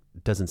wrong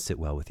doesn't sit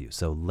well with you.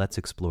 So let's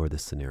explore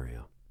this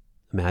scenario.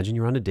 Imagine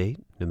you're on a date,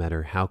 no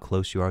matter how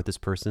close you are with this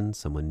person,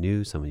 someone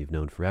new, someone you've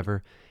known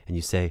forever, and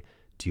you say,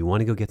 do you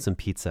want to go get some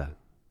pizza?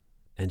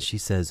 And she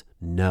says,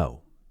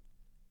 no.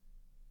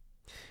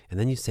 And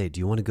then you say, do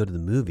you want to go to the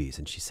movies?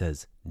 And she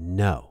says,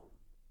 no.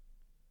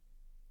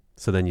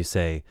 So then you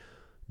say,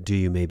 do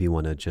you maybe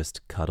want to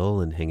just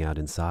cuddle and hang out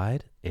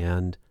inside?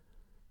 And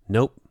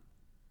nope.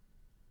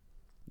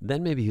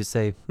 Then maybe you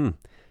say,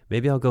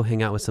 maybe I'll go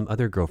hang out with some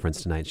other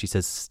girlfriends tonight. She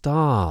says,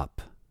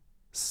 stop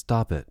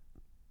it.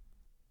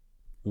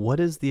 What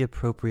is the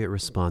appropriate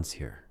response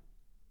here?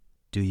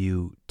 Do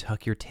you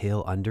tuck your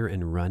tail under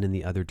and run in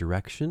the other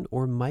direction?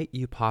 Or might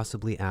you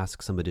possibly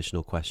ask some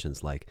additional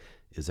questions like,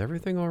 is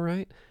everything all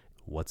right?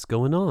 What's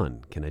going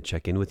on? Can I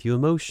check in with you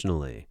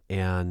emotionally?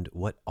 And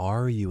what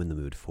are you in the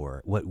mood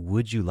for? What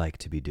would you like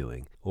to be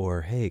doing?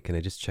 Or, hey, can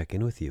I just check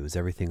in with you? Is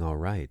everything all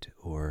right?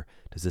 Or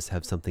does this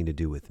have something to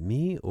do with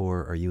me?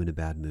 Or are you in a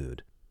bad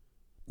mood?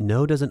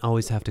 No doesn't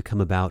always have to come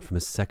about from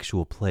a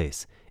sexual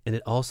place. And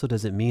it also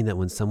doesn't mean that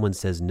when someone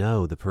says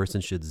no, the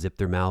person should zip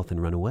their mouth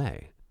and run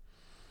away.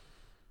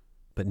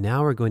 But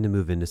now we're going to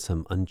move into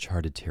some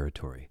uncharted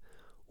territory.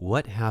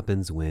 What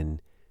happens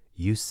when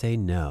you say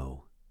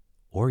no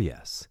or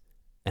yes,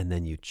 and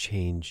then you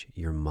change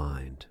your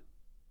mind?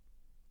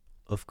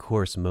 Of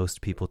course,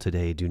 most people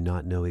today do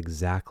not know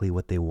exactly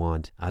what they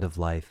want out of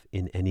life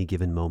in any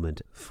given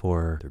moment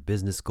for their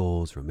business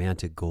goals,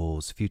 romantic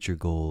goals, future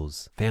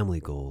goals, family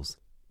goals.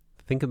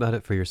 Think about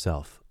it for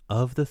yourself.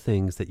 Of the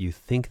things that you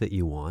think that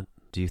you want,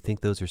 do you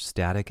think those are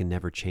static and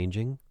never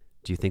changing?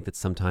 Do you think that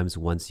sometimes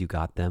once you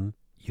got them,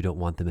 you don't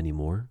want them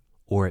anymore?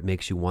 Or it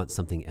makes you want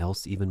something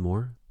else even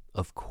more?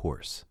 Of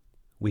course.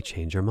 We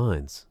change our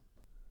minds.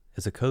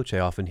 As a coach, I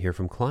often hear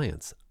from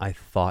clients, I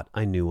thought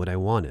I knew what I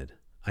wanted.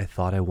 I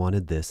thought I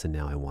wanted this and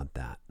now I want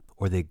that.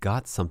 Or they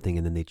got something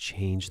and then they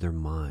changed their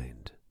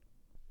mind.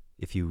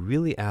 If you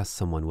really ask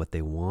someone what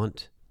they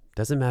want,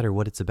 doesn't matter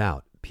what it's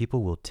about,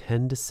 people will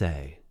tend to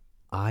say,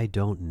 I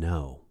don't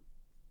know.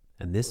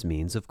 And this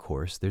means, of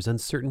course, there's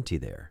uncertainty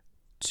there.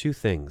 Two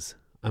things.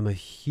 I'm a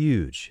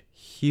huge,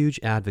 huge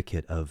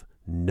advocate of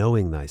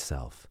knowing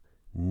thyself,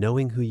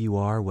 knowing who you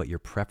are, what your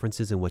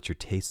preferences and what your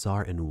tastes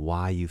are, and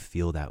why you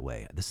feel that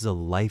way. This is a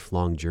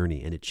lifelong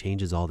journey and it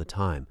changes all the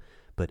time.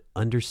 But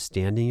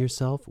understanding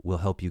yourself will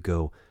help you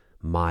go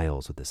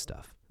miles with this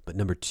stuff. But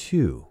number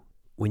two,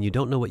 when you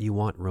don't know what you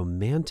want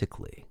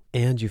romantically,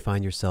 and you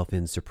find yourself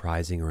in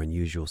surprising or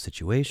unusual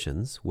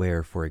situations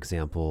where, for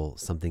example,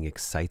 something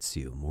excites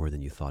you more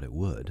than you thought it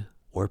would,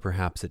 or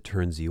perhaps it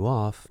turns you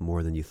off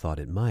more than you thought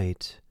it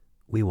might,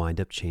 we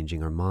wind up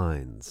changing our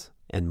minds.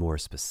 And more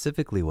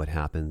specifically, what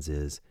happens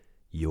is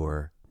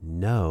your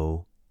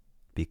no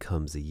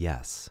becomes a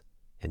yes,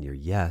 and your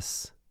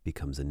yes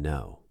becomes a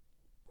no.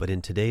 But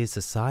in today's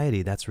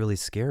society, that's really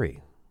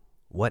scary.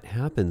 What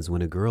happens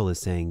when a girl is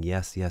saying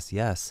yes, yes,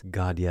 yes,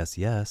 God, yes,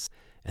 yes,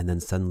 and then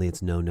suddenly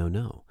it's no, no,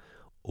 no?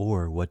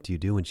 Or what do you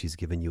do when she's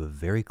given you a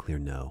very clear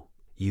no?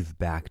 You've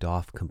backed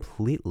off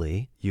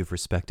completely, you've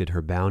respected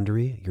her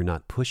boundary, you're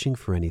not pushing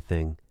for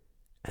anything,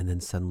 and then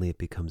suddenly it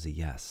becomes a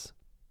yes.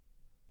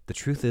 The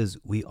truth is,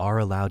 we are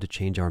allowed to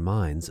change our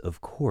minds, of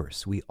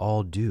course, we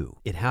all do.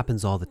 It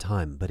happens all the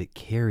time, but it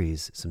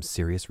carries some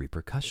serious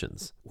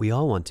repercussions. We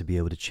all want to be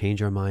able to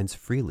change our minds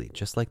freely,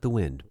 just like the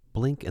wind,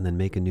 blink and then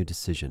make a new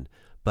decision.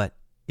 But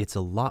it's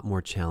a lot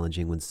more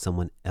challenging when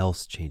someone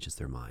else changes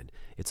their mind.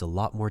 It's a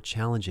lot more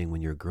challenging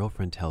when your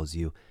girlfriend tells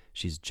you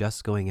she's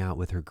just going out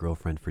with her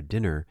girlfriend for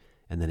dinner,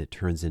 and then it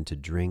turns into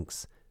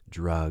drinks,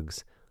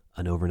 drugs,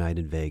 an overnight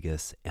in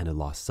Vegas, and a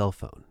lost cell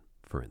phone,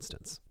 for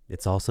instance.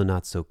 It's also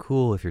not so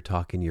cool if you're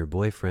talking to your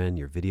boyfriend,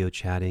 you're video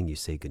chatting, you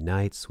say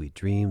goodnight, sweet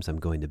dreams, I'm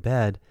going to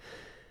bed,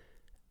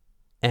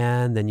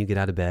 and then you get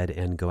out of bed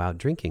and go out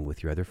drinking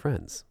with your other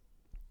friends.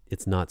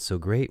 It's not so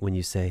great when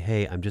you say,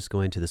 hey, I'm just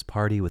going to this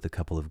party with a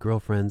couple of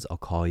girlfriends, I'll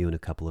call you in a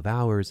couple of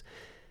hours,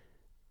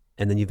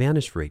 and then you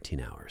vanish for 18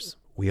 hours.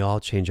 We all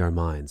change our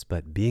minds,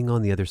 but being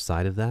on the other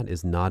side of that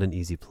is not an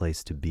easy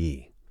place to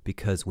be.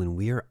 Because when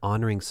we are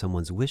honoring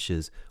someone's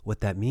wishes,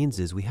 what that means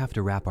is we have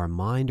to wrap our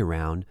mind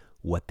around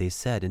what they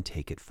said and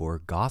take it for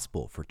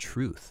gospel, for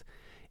truth.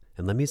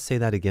 And let me say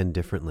that again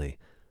differently.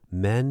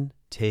 Men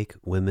take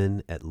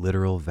women at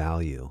literal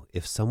value.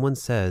 If someone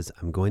says,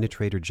 I'm going to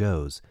Trader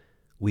Joe's,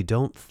 we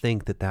don't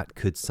think that that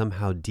could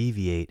somehow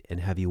deviate and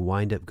have you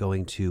wind up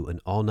going to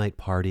an all-night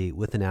party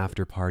with an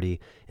after party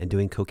and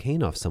doing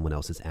cocaine off someone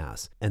else's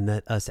ass. And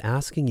that us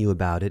asking you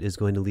about it is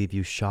going to leave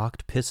you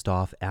shocked, pissed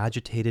off,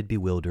 agitated,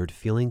 bewildered,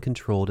 feeling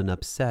controlled and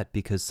upset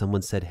because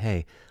someone said,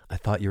 hey, I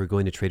thought you were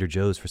going to Trader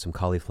Joe's for some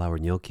cauliflower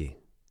gnocchi.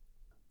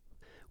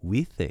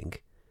 We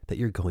think that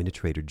you're going to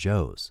Trader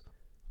Joe's.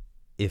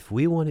 If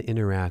we want to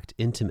interact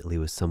intimately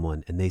with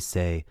someone and they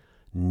say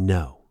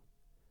no,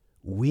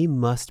 we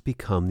must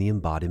become the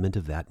embodiment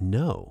of that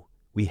no.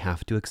 We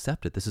have to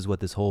accept it. This is what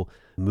this whole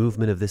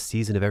movement of this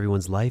season of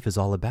everyone's life is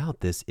all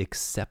about, this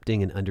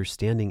accepting and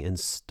understanding and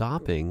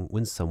stopping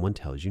when someone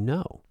tells you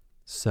no.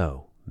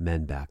 So,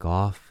 men back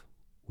off,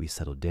 we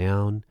settle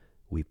down,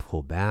 we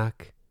pull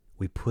back,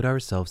 we put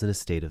ourselves in a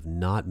state of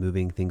not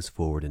moving things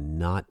forward and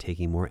not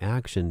taking more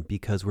action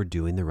because we're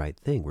doing the right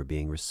thing. We're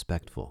being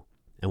respectful.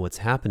 And what's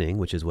happening,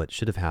 which is what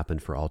should have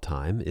happened for all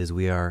time, is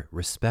we are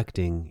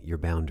respecting your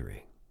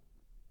boundary.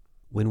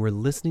 When we're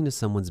listening to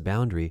someone's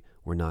boundary,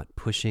 we're not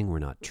pushing, we're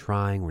not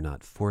trying, we're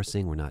not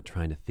forcing, we're not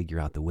trying to figure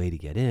out the way to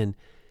get in.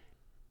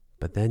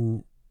 But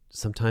then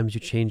sometimes you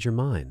change your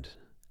mind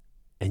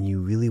and you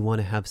really want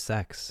to have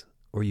sex,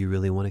 or you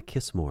really want to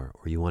kiss more,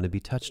 or you want to be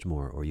touched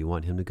more, or you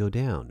want him to go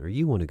down, or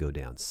you want to go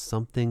down.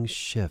 Something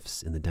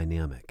shifts in the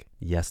dynamic.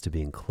 Yes to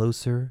being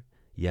closer.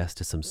 Yes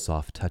to some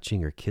soft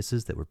touching or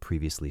kisses that were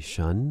previously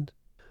shunned.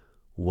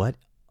 What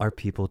are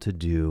people to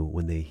do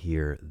when they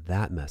hear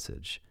that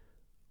message?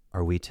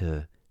 Are we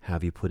to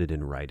have you put it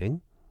in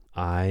writing?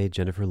 I,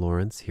 Jennifer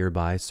Lawrence,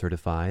 hereby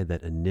certify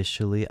that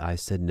initially I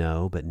said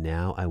no, but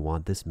now I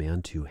want this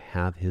man to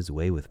have his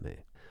way with me.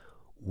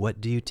 What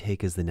do you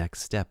take as the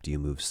next step? Do you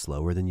move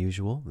slower than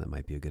usual? That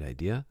might be a good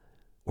idea.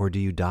 Or do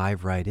you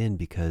dive right in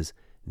because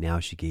now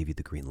she gave you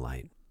the green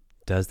light?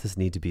 Does this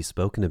need to be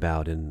spoken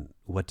about, and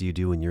what do you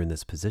do when you're in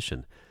this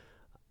position?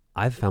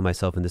 I've found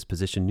myself in this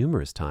position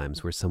numerous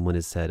times where someone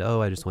has said,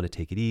 oh, I just want to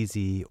take it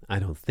easy. I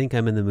don't think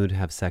I'm in the mood to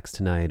have sex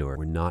tonight, or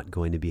we're not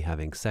going to be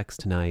having sex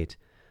tonight.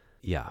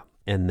 Yeah.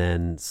 And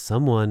then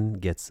someone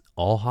gets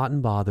all hot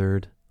and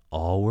bothered,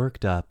 all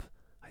worked up.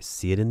 I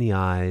see it in the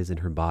eyes and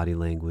her body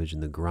language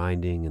and the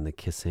grinding and the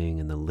kissing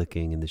and the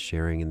licking and the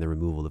sharing and the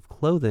removal of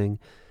clothing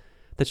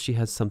that she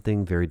has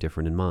something very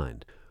different in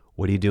mind.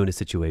 What do you do in a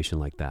situation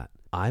like that?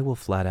 I will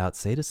flat out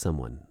say to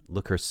someone,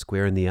 look her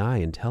square in the eye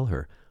and tell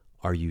her,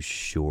 are you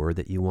sure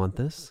that you want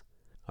this?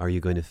 Are you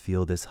going to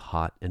feel this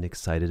hot and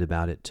excited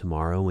about it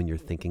tomorrow when you're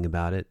thinking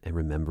about it and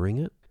remembering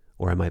it?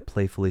 Or I might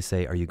playfully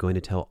say, are you going to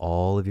tell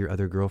all of your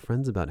other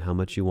girlfriends about how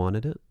much you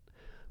wanted it?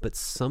 But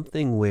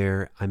something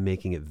where I'm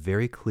making it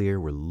very clear,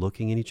 we're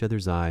looking in each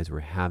other's eyes, we're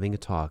having a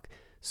talk,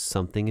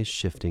 something is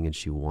shifting and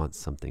she wants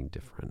something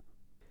different.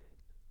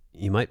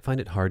 You might find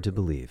it hard to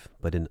believe,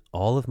 but in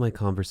all of my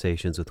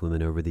conversations with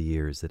women over the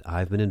years that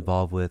I've been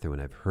involved with, or when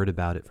I've heard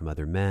about it from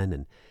other men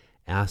and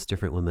asked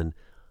different women,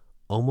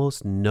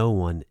 almost no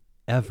one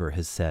ever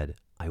has said,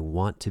 I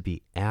want to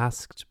be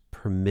asked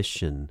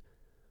permission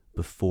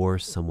before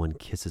someone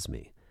kisses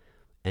me.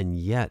 And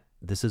yet,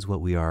 this is what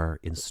we are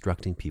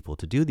instructing people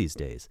to do these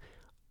days.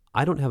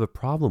 I don't have a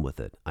problem with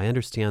it. I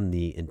understand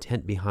the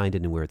intent behind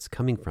it and where it's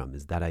coming from,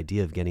 is that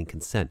idea of getting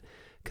consent.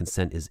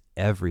 Consent is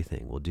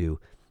everything. We'll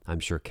do, I'm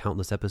sure,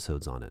 countless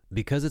episodes on it.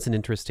 Because it's an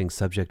interesting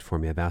subject for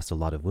me, I've asked a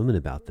lot of women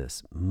about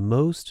this.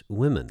 Most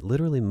women,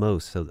 literally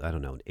most, so I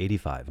don't know,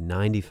 85,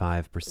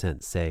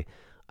 95% say,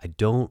 I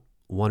don't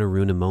want to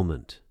ruin a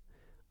moment.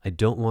 I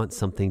don't want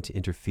something to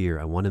interfere.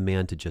 I want a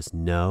man to just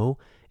know.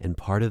 And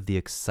part of the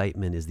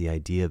excitement is the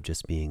idea of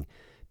just being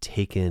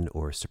taken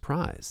or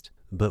surprised.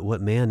 But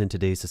what man in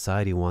today's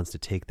society wants to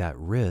take that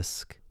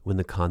risk when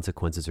the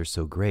consequences are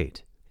so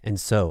great? And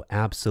so,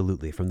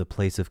 absolutely, from the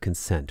place of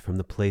consent, from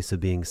the place of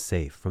being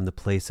safe, from the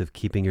place of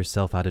keeping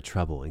yourself out of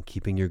trouble and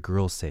keeping your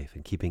girl safe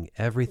and keeping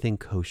everything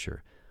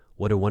kosher,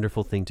 what a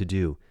wonderful thing to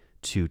do,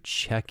 to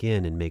check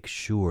in and make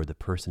sure the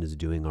person is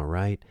doing all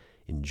right,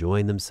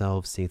 enjoying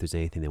themselves, seeing if there's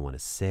anything they want to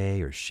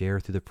say or share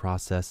through the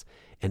process,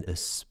 and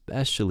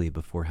especially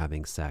before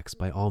having sex,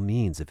 by all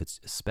means, if it's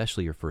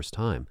especially your first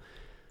time,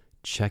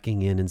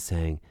 checking in and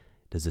saying,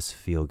 does this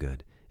feel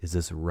good? Is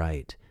this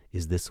right?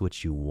 Is this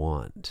what you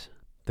want?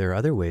 There are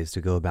other ways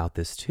to go about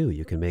this too.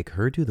 You can make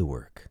her do the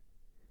work.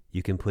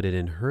 You can put it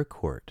in her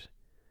court.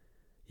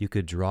 You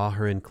could draw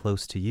her in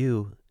close to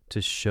you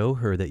to show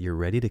her that you're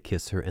ready to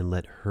kiss her and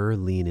let her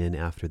lean in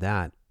after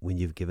that when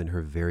you've given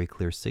her very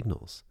clear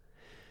signals.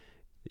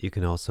 You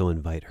can also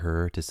invite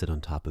her to sit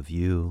on top of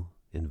you,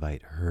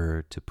 invite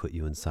her to put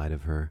you inside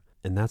of her.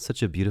 And that's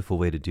such a beautiful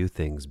way to do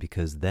things,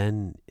 because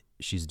then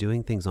she's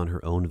doing things on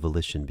her own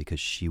volition because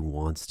she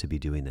wants to be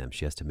doing them.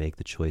 She has to make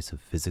the choice of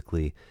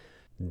physically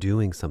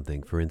doing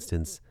something. For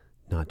instance,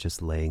 not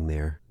just laying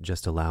there,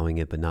 just allowing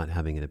it, but not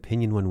having an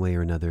opinion one way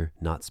or another,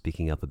 not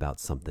speaking up about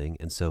something.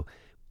 And so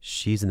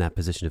she's in that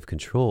position of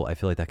control. I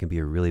feel like that can be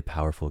a really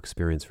powerful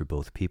experience for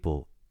both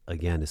people,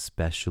 again,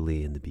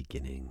 especially in the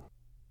beginning.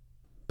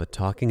 But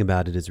talking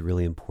about it is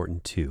really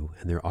important too,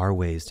 and there are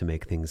ways to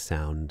make things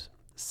sound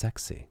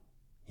sexy.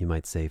 You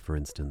might say, for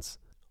instance,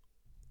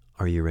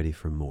 are you ready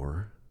for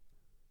more?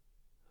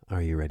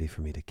 Are you ready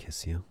for me to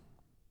kiss you?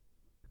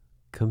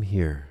 Come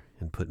here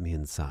and put me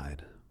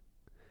inside.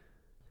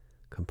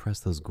 Come press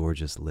those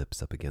gorgeous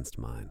lips up against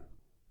mine.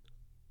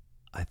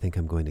 I think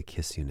I'm going to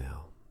kiss you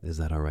now. Is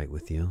that all right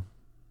with you?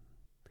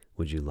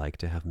 Would you like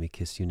to have me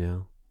kiss you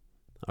now?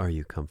 Are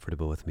you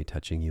comfortable with me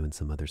touching you in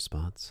some other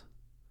spots?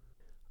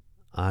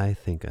 I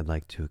think I'd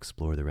like to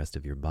explore the rest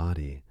of your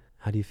body.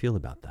 How do you feel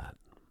about that?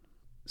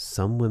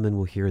 Some women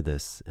will hear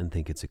this and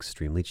think it's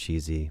extremely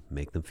cheesy,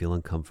 make them feel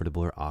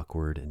uncomfortable or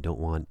awkward, and don't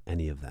want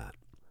any of that.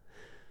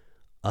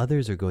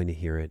 Others are going to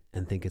hear it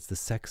and think it's the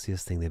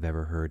sexiest thing they've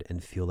ever heard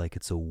and feel like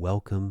it's a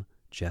welcome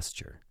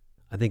gesture.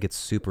 I think it's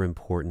super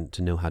important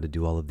to know how to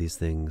do all of these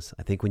things.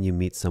 I think when you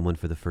meet someone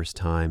for the first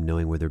time,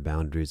 knowing where their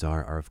boundaries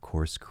are of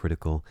course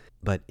critical.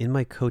 But in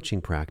my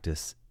coaching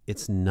practice,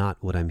 it's not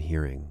what I'm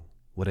hearing.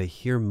 What I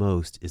hear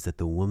most is that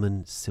the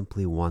woman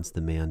simply wants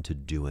the man to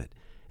do it,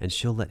 and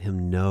she'll let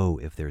him know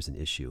if there's an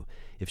issue.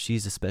 If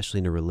she's especially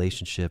in a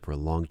relationship or a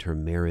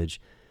long-term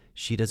marriage,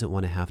 she doesn't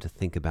want to have to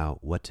think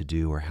about what to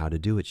do or how to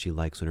do it. She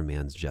likes when her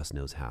man just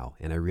knows how.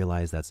 And I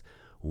realize that's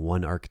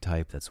one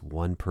archetype, that's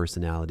one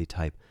personality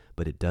type,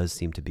 but it does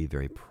seem to be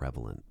very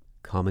prevalent.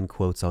 Common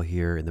quotes I'll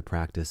hear in the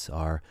practice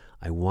are,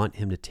 I want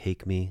him to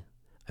take me,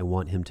 I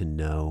want him to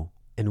know.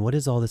 And what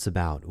is all this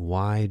about?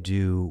 Why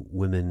do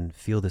women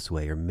feel this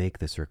way or make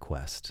this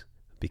request?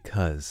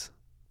 Because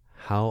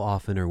how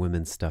often are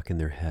women stuck in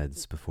their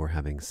heads before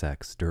having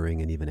sex,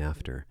 during and even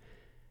after?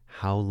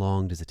 How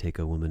long does it take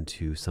a woman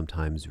to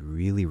sometimes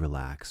really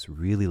relax,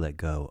 really let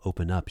go,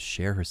 open up,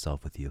 share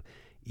herself with you?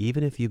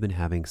 Even if you've been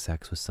having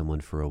sex with someone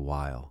for a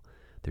while,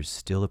 there's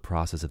still a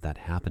process of that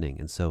happening.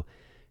 And so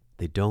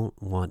they don't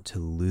want to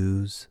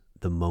lose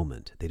the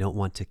moment. They don't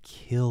want to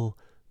kill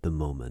the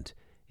moment.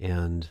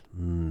 And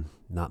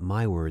not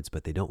my words,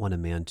 but they don't want a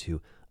man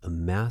to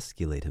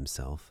emasculate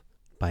himself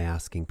by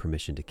asking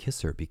permission to kiss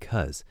her,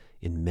 because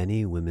in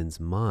many women's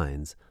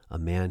minds, a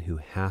man who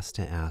has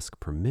to ask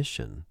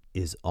permission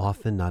is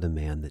often not a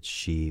man that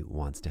she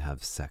wants to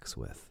have sex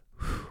with.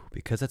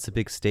 Because that's a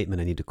big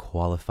statement, I need to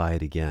qualify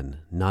it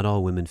again. Not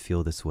all women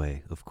feel this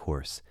way, of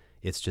course.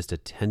 It's just a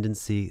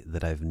tendency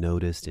that I've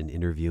noticed in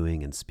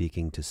interviewing and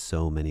speaking to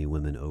so many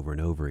women over and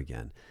over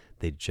again.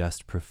 They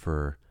just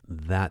prefer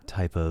that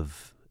type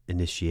of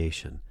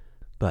initiation.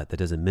 But that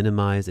doesn't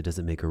minimize, it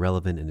doesn't make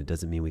irrelevant, and it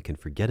doesn't mean we can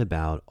forget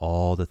about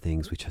all the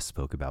things we just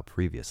spoke about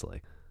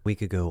previously. We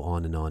could go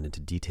on and on into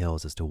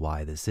details as to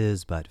why this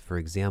is, but for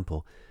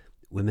example,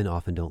 women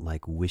often don't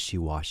like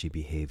wishy-washy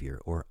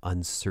behavior or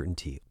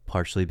uncertainty,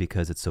 partially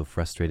because it's so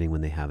frustrating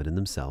when they have it in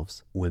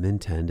themselves. Women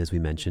tend, as we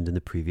mentioned in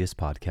the previous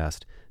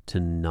podcast, to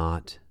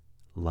not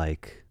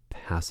like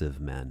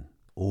passive men,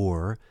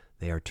 or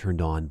they are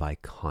turned on by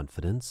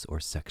confidence or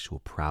sexual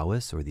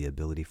prowess or the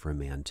ability for a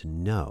man to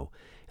know.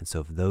 And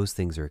so if those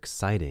things are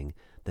exciting,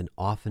 then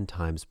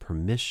oftentimes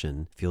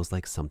permission feels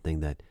like something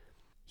that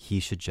he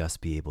should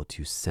just be able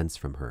to sense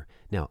from her.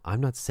 Now,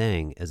 I'm not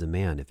saying as a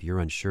man, if you're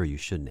unsure, you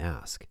shouldn't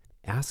ask.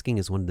 Asking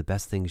is one of the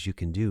best things you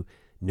can do,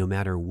 no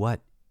matter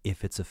what,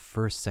 if it's a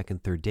first,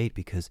 second, third date,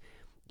 because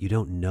you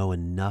don't know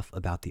enough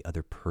about the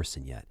other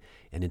person yet.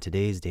 And in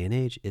today's day and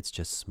age, it's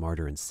just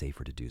smarter and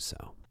safer to do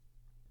so.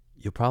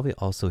 You'll probably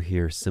also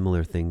hear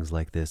similar things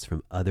like this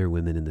from other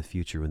women in the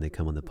future when they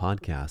come on the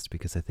podcast,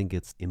 because I think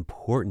it's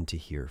important to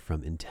hear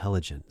from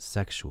intelligent,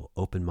 sexual,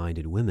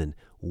 open-minded women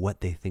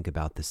what they think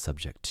about this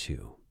subject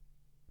too.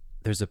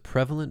 There's a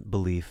prevalent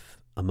belief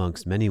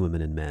amongst many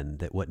women and men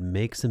that what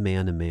makes a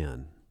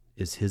man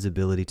is his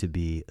ability to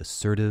be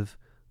assertive,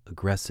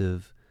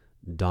 aggressive,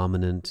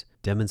 dominant,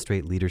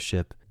 demonstrate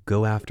leadership,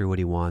 go after what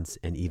he wants,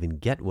 and even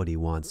get what he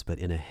wants, but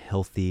in a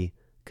healthy,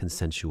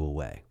 consensual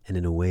way, and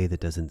in a way that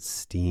doesn't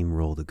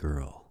steamroll the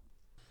girl.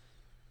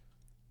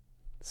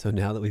 So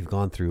now that we've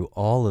gone through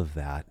all of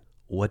that,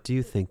 what do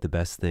you think the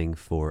best thing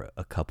for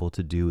a couple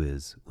to do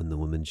is when the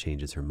woman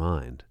changes her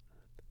mind?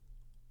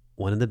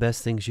 One of the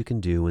best things you can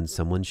do when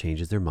someone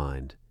changes their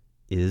mind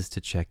is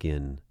to check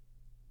in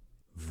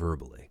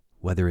verbally.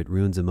 Whether it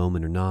ruins a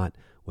moment or not,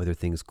 whether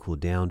things cool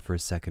down for a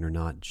second or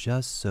not,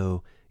 just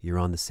so you're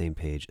on the same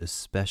page,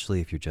 especially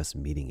if you're just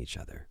meeting each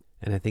other.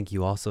 And I think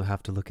you also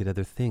have to look at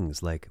other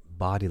things like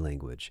body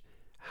language.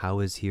 How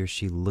is he or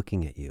she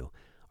looking at you?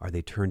 Are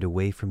they turned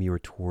away from you or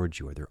towards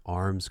you? Are their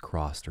arms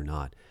crossed or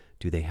not?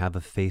 Do they have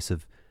a face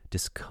of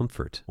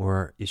discomfort?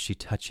 Or is she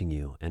touching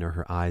you, and are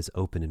her eyes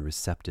open and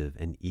receptive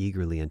and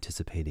eagerly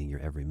anticipating your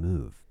every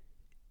move?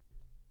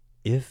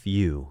 If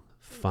you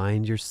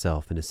find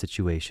yourself in a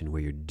situation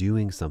where you're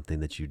doing something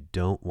that you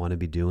don't want to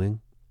be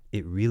doing,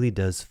 it really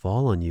does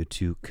fall on you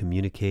to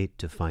communicate,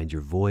 to find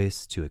your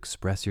voice, to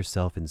express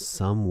yourself in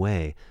some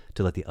way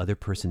to let the other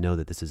person know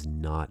that this is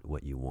not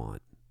what you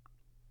want.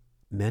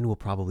 Men will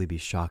probably be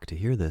shocked to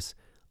hear this.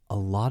 A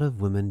lot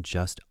of women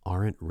just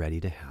aren't ready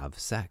to have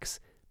sex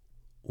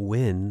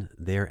when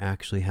they're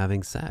actually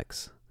having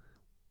sex.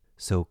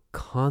 So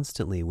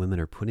constantly women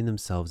are putting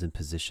themselves in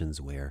positions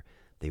where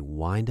they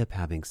wind up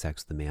having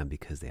sex with the man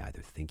because they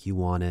either think you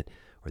want it,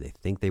 or they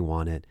think they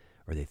want it,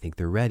 or they think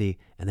they're ready,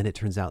 and then it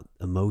turns out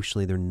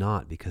emotionally they're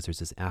not, because there's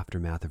this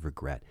aftermath of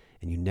regret,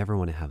 and you never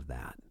want to have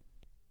that.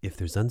 If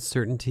there's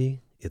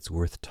uncertainty, it's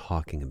worth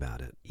talking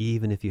about it,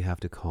 even if you have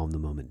to calm the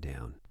moment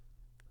down.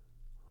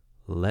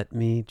 Let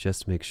me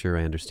just make sure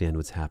I understand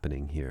what's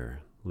happening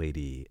here,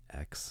 Lady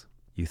X.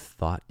 You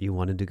thought you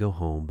wanted to go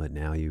home, but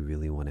now you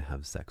really want to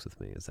have sex with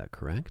me. Is that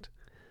correct?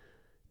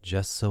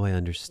 Just so I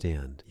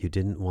understand, you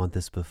didn't want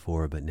this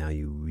before, but now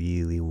you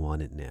really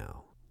want it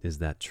now. Is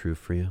that true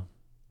for you?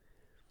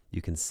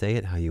 You can say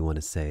it how you want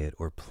to say it,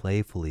 or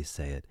playfully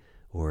say it,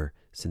 or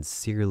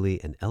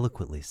sincerely and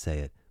eloquently say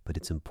it, but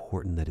it's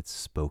important that it's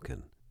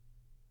spoken.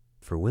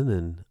 For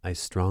women, I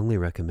strongly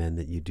recommend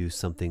that you do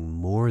something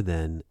more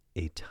than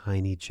a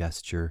tiny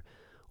gesture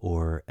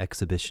or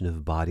exhibition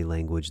of body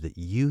language that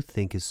you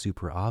think is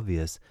super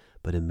obvious,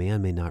 but a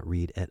man may not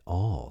read at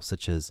all,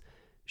 such as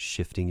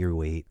shifting your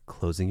weight,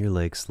 closing your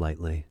legs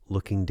slightly,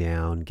 looking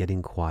down,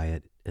 getting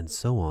quiet, and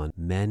so on.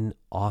 Men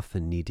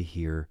often need to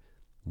hear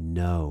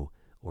no,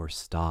 or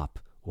stop,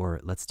 or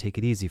let's take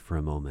it easy for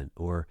a moment,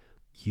 or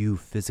you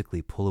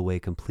physically pull away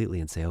completely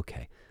and say,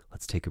 okay,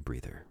 let's take a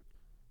breather.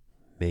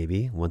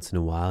 Maybe once in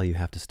a while you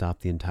have to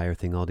stop the entire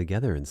thing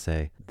altogether and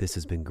say, this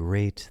has been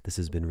great, this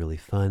has been really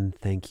fun,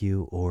 thank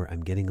you, or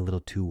I'm getting a little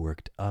too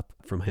worked up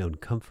for my own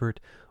comfort,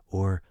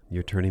 or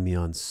you're turning me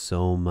on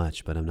so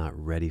much, but I'm not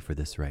ready for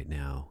this right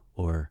now,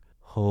 or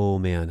oh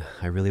man,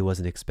 I really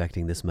wasn't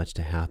expecting this much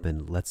to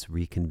happen, let's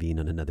reconvene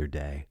on another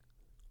day,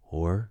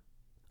 or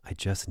I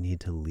just need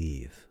to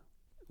leave.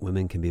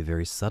 Women can be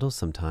very subtle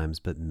sometimes,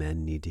 but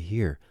men need to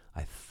hear,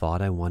 I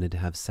thought I wanted to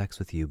have sex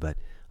with you, but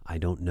I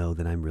don't know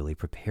that I'm really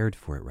prepared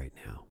for it right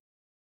now.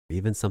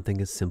 Even something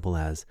as simple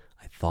as,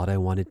 I thought I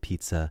wanted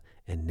pizza,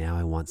 and now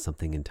I want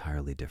something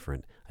entirely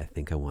different. I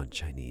think I want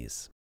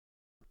Chinese.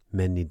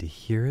 Men need to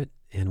hear it,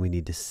 and we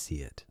need to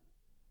see it.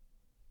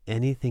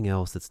 Anything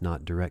else that's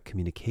not direct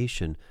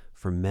communication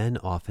for men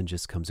often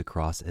just comes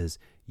across as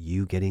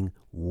you getting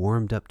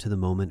warmed up to the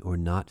moment or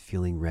not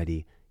feeling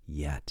ready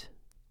yet.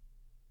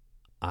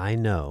 I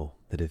know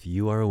that if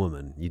you are a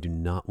woman, you do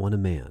not want a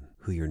man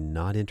who you're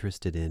not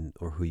interested in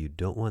or who you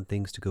don't want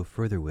things to go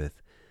further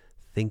with,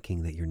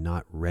 thinking that you're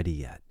not ready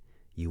yet.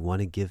 You want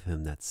to give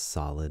him that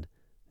solid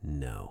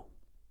no.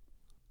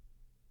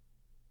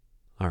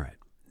 All right,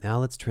 now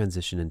let's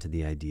transition into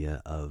the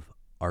idea of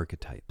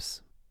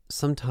archetypes.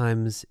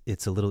 Sometimes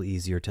it's a little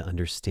easier to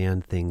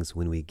understand things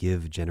when we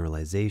give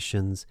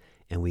generalizations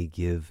and we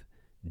give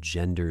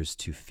genders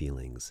to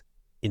feelings.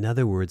 In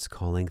other words,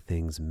 calling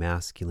things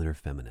masculine or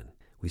feminine.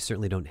 We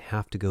certainly don't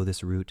have to go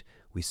this route.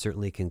 We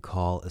certainly can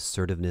call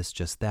assertiveness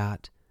just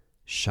that,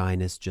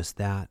 shyness just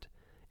that,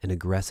 and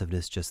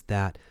aggressiveness just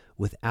that,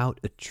 without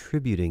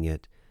attributing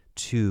it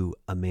to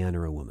a man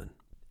or a woman.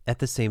 At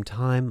the same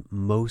time,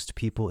 most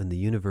people in the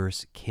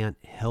universe can't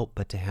help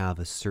but to have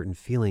a certain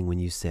feeling when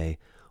you say,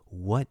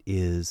 what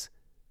is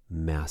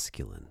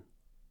masculine?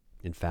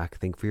 In fact,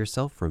 think for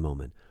yourself for a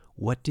moment.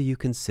 What do you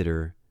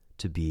consider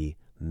to be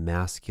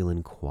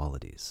masculine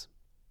qualities?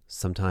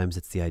 Sometimes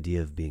it's the idea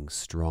of being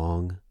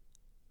strong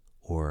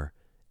or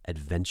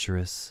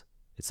adventurous.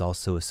 It's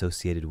also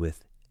associated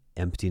with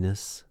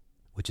emptiness,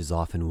 which is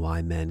often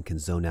why men can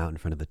zone out in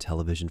front of a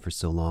television for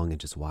so long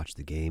and just watch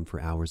the game for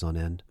hours on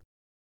end.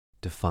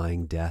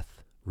 Defying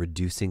death,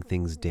 reducing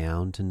things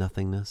down to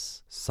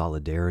nothingness,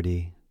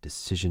 solidarity,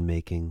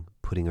 decision-making,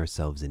 putting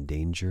ourselves in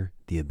danger,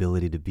 the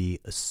ability to be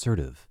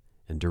assertive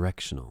and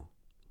directional.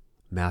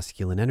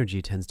 Masculine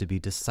energy tends to be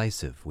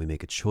decisive. We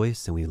make a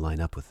choice and we line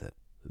up with it.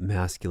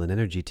 Masculine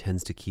energy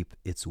tends to keep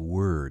its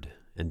word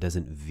and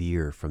doesn't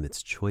veer from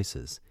its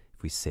choices.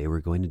 If we say we're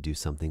going to do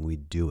something, we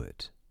do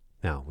it.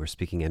 Now, we're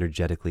speaking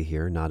energetically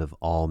here, not of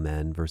all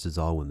men versus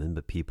all women,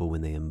 but people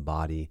when they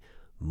embody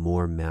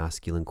more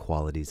masculine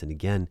qualities. And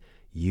again,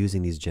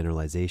 using these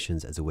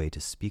generalizations as a way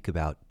to speak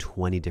about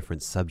 20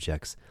 different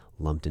subjects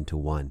lumped into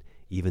one,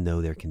 even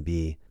though there can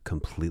be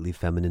completely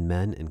feminine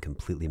men and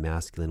completely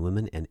masculine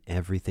women and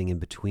everything in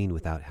between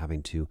without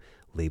having to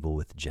label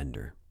with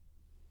gender.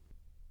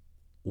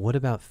 What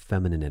about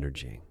feminine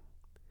energy?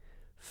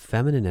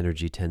 Feminine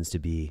energy tends to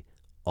be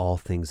all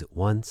things at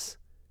once,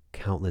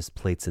 countless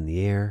plates in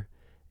the air,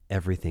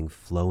 everything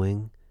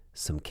flowing,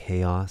 some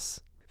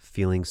chaos,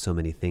 feeling so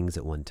many things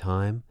at one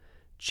time,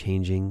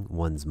 changing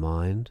one's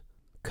mind,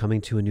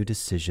 coming to a new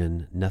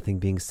decision, nothing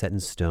being set in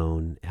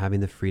stone, having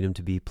the freedom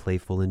to be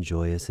playful and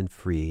joyous and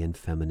free and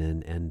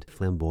feminine and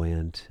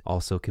flamboyant.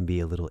 Also can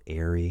be a little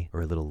airy or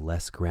a little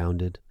less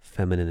grounded.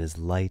 Feminine is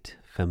light,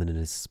 feminine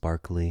is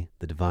sparkly.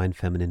 The divine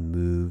feminine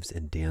moves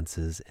and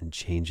dances and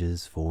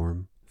changes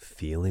form.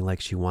 Feeling like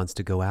she wants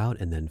to go out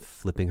and then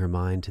flipping her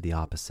mind to the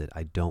opposite.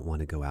 I don't want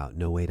to go out.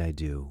 No, wait, I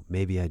do.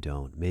 Maybe I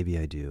don't. Maybe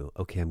I do.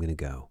 Okay, I'm going to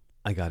go.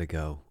 I gotta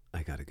go.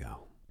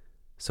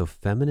 So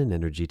feminine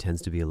energy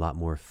tends to be a lot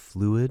more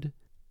fluid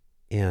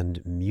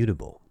and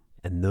mutable.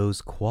 And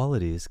those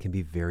qualities can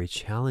be very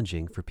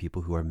challenging for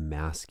people who are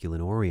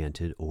masculine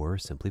oriented, or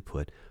simply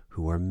put,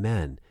 who are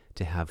men,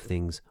 to have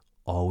things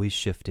always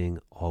shifting,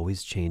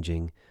 always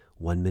changing.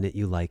 1 minute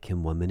you like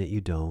him, 1 minute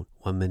you don't.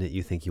 1 minute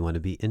you think you want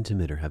to be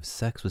intimate or have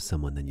sex with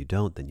someone, then you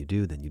don't, then you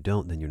do, then you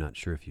don't, then you're not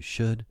sure if you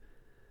should.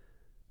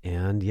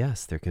 And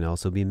yes, there can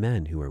also be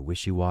men who are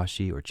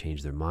wishy-washy or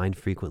change their mind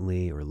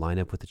frequently or line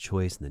up with a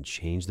choice and then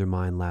change their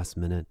mind last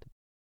minute.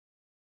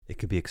 It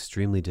could be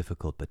extremely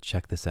difficult, but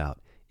check this out.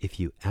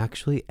 If you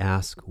actually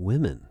ask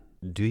women,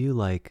 do you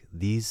like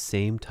these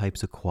same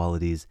types of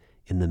qualities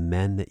in the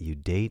men that you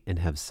date and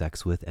have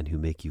sex with and who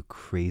make you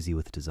crazy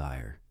with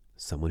desire?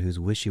 Someone who's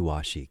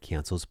wishy-washy,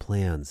 cancels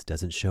plans,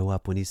 doesn't show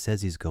up when he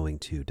says he's going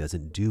to,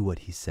 doesn't do what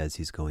he says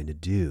he's going to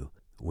do.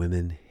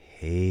 Women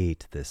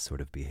hate this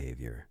sort of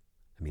behavior.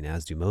 I mean,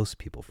 as do most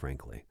people,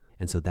 frankly.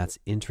 And so that's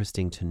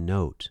interesting to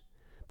note,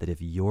 that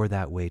if you're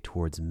that way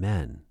towards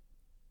men,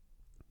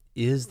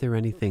 is there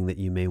anything that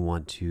you may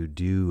want to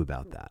do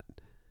about that?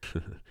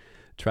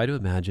 Try to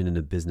imagine in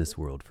a business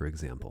world, for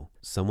example,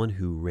 someone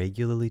who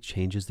regularly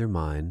changes their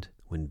mind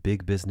when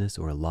big business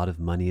or a lot of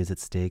money is at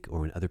stake or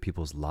when other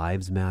people's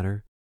lives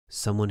matter.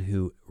 Someone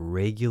who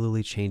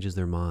regularly changes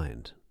their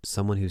mind.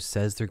 Someone who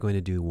says they're going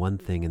to do one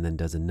thing and then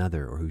does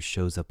another, or who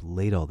shows up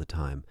late all the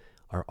time,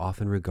 are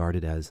often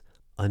regarded as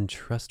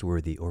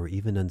untrustworthy or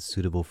even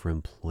unsuitable for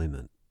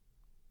employment.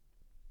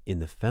 In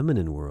the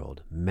feminine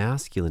world,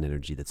 masculine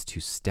energy that's too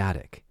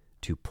static,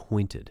 too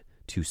pointed,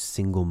 too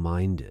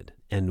single-minded,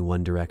 and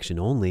one direction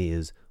only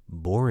is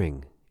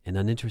boring and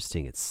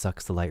uninteresting. It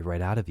sucks the light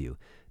right out of you.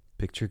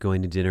 Picture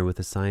going to dinner with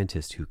a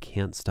scientist who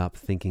can't stop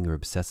thinking or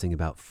obsessing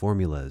about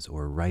formulas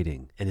or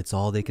writing, and it's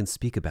all they can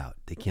speak about.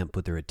 They can't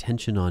put their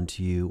attention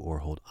onto you or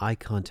hold eye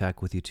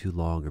contact with you too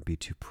long or be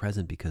too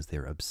present because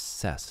they're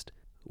obsessed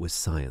with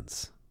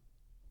science.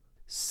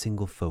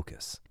 Single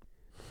focus.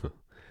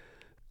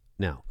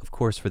 Now, of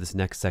course, for this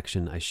next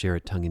section, I share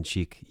it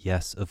tongue-in-cheek.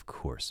 Yes, of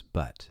course,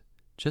 but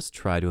just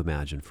try to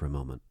imagine for a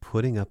moment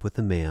putting up with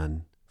a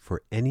man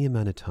for any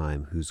amount of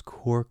time whose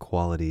core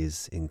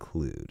qualities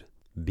include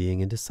being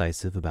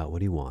indecisive about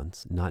what he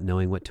wants, not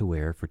knowing what to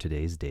wear for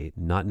today's date,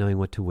 not knowing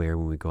what to wear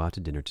when we go out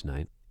to dinner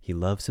tonight. He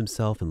loves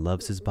himself and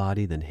loves his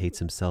body, then hates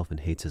himself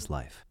and hates his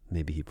life.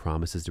 Maybe he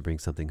promises to bring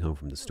something home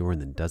from the store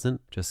and then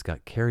doesn't, just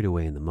got carried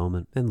away in the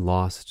moment and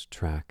lost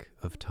track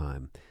of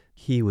time.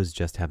 He was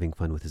just having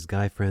fun with his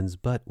guy friends,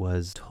 but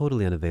was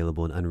totally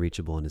unavailable and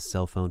unreachable on his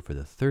cell phone for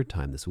the 3rd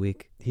time this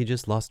week. He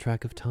just lost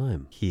track of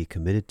time. He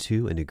committed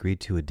to and agreed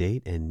to a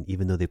date, and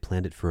even though they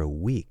planned it for a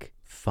week,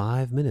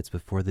 5 minutes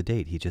before the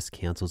date, he just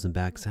cancels and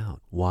backs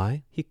out.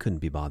 Why? He couldn't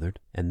be bothered.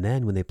 And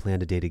then when they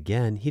planned a date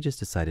again, he just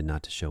decided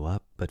not to show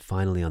up. But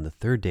finally on the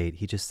third date,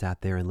 he just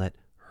sat there and let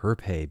her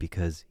pay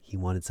because he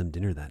wanted some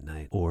dinner that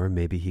night. Or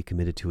maybe he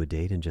committed to a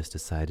date and just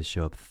decided to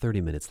show up 30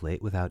 minutes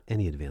late without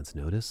any advance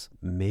notice.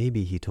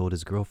 Maybe he told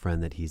his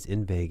girlfriend that he's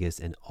in Vegas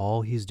and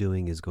all he's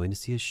doing is going to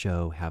see a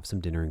show, have some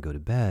dinner, and go to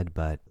bed,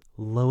 but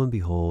lo and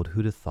behold,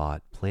 who'd have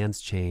thought, plans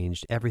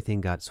changed,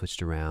 everything got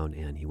switched around,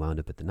 and he wound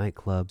up at the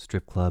nightclub,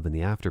 strip club, and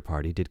the after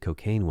party, did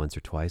cocaine once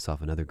or twice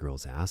off another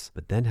girl's ass,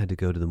 but then had to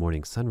go to the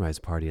morning sunrise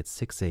party at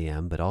 6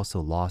 a.m., but also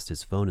lost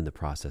his phone in the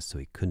process, so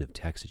he couldn't have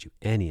texted you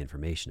any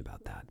information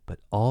about that. But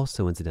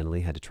also,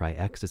 incidentally, had to try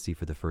ecstasy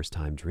for the first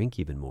time, drink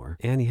even more,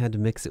 and he had to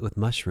mix it with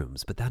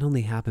mushrooms, but that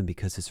only happened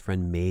because his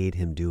friend made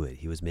him do it.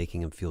 He was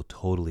making him feel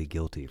totally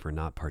guilty for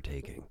not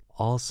partaking.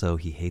 Also,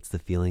 he hates the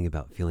feeling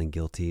about feeling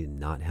guilty and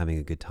not having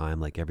a good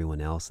time like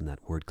everyone else and that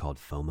word called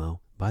FOMO.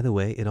 By the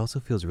way, it also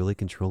feels really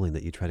controlling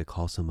that you try to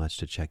call so much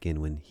to check in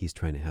when he's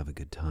trying to have a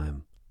good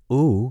time.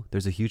 Ooh,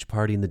 there's a huge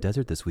party in the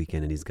desert this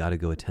weekend and he's got to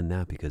go attend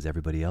that because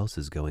everybody else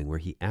is going where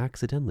he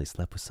accidentally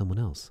slept with someone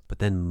else. But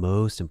then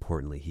most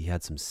importantly, he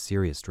had some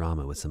serious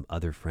drama with some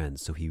other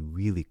friends, so he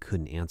really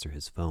couldn't answer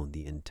his phone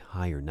the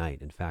entire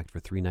night. In fact, for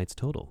 3 nights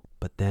total.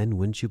 But then,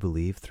 wouldn't you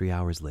believe, 3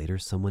 hours later,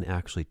 someone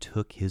actually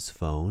took his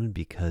phone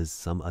because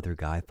some other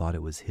guy thought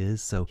it was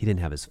his, so he didn't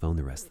have his phone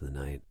the rest of the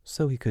night.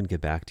 So he couldn't get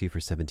back to you for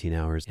 17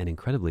 hours, and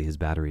incredibly, his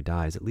battery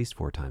dies at least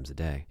 4 times a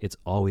day. It's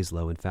always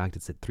low. In fact,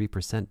 it's at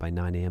 3% by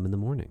 9 a.m. in the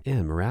morning.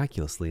 And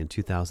miraculously, in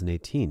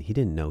 2018, he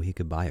didn't know he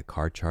could buy a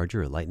car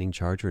charger, a lightning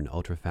charger, an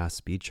ultra-fast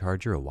speed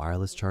charger, a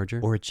wireless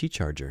charger, or a Qi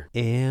charger,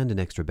 and an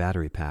extra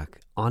battery pack.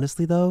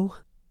 Honestly, though,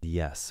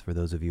 yes, for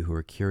those of you who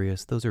are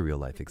curious, those are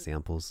real-life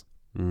examples.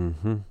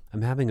 I'm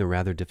having a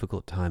rather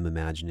difficult time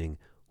imagining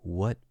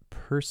what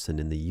person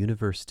in the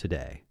universe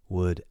today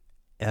would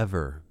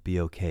ever be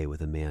okay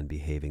with a man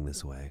behaving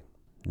this way.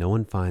 No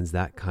one finds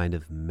that kind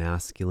of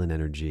masculine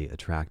energy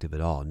attractive at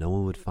all. No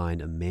one would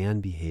find a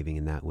man behaving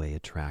in that way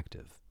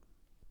attractive.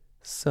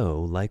 So,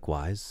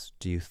 likewise,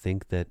 do you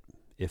think that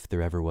if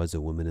there ever was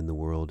a woman in the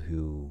world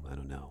who, I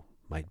don't know,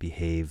 might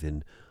behave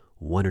in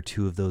 1 or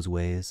 2 of those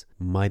ways,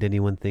 might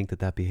anyone think that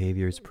that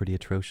behavior is pretty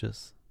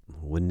atrocious?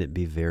 Wouldn't it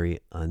be very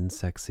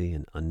unsexy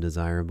and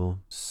undesirable?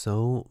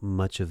 So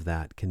much of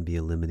that can be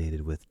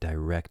eliminated with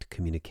direct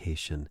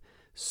communication.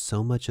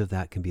 So much of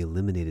that can be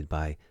eliminated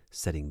by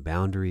setting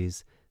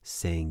boundaries,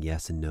 saying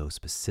yes and no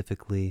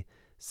specifically,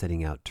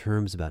 setting out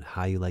terms about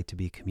how you like to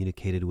be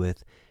communicated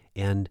with,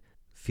 and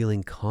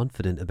feeling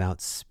confident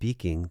about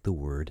speaking the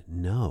word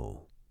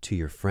no to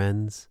your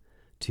friends,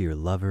 to your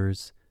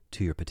lovers,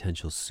 to your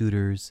potential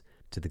suitors,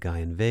 to the guy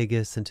in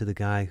Vegas, and to the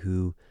guy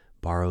who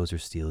borrows or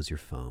steals your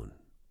phone.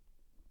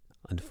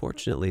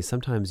 Unfortunately,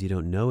 sometimes you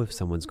don't know if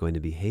someone's going to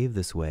behave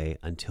this way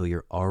until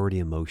you're already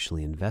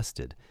emotionally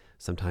invested.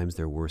 Sometimes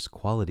their worst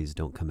qualities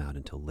don't come out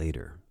until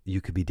later. You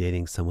could be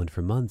dating someone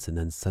for months and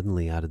then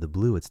suddenly out of the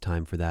blue it's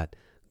time for that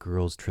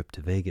girl's trip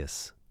to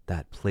Vegas,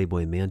 that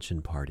Playboy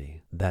Mansion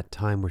party, that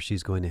time where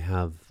she's going to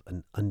have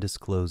an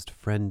undisclosed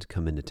friend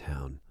come into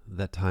town,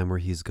 that time where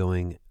he's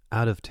going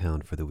out of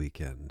town for the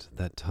weekend,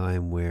 that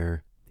time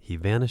where he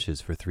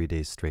vanishes for 3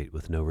 days straight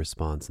with no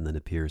response and then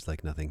appears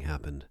like nothing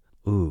happened.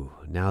 Ooh,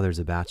 now there's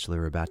a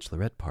bachelor or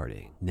bachelorette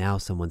party. Now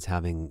someone's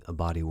having a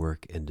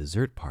bodywork and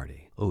dessert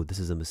party. Oh, this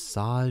is a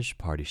massage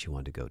party she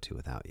wanted to go to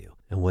without you.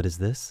 And what is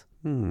this?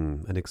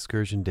 An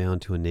excursion down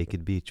to a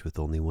naked beach with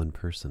only one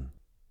person.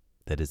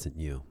 That isn't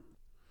you.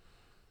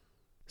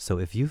 So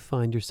if you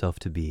find yourself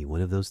to be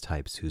one of those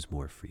types who's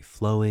more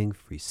free-flowing,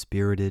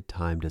 free-spirited,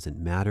 time doesn't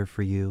matter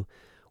for you,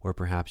 or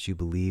perhaps you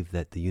believe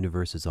that the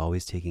universe is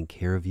always taking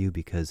care of you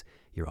because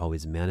you're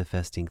always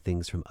manifesting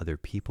things from other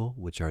people,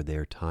 which are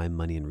their time,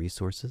 money, and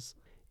resources,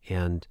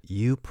 and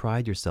you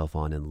pride yourself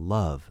on and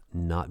love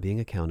not being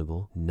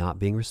accountable, not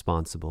being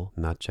responsible,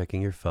 not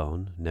checking your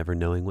phone, never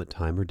knowing what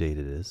time or date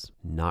it is,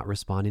 not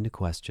responding to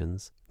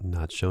questions,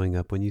 not showing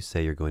up when you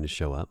say you're going to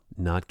show up,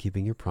 not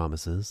keeping your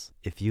promises.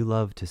 If you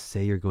love to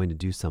say you're going to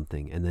do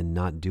something and then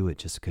not do it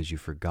just because you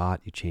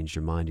forgot, you changed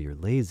your mind, or you're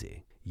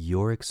lazy,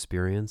 your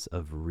experience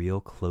of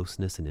real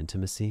closeness and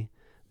intimacy,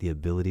 the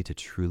ability to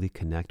truly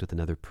connect with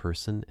another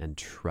person and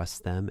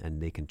trust them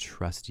and they can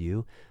trust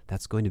you,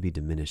 that's going to be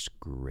diminished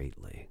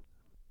greatly.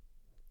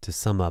 To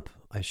sum up,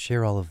 I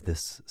share all of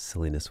this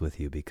silliness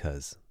with you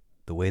because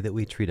the way that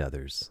we treat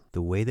others,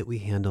 the way that we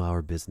handle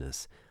our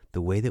business,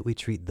 the way that we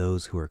treat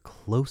those who are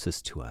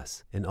closest to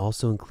us, and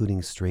also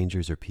including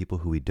strangers or people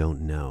who we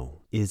don't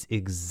know, is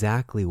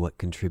exactly what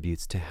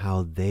contributes to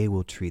how they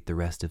will treat the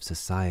rest of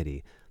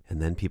society.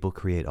 And then people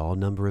create all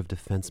number of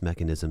defense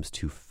mechanisms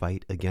to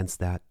fight against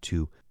that,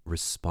 to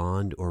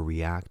respond or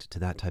react to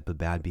that type of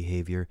bad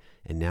behavior.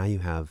 And now you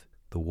have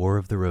the War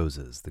of the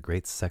Roses, the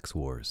great sex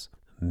wars.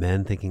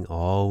 Men thinking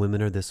all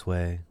women are this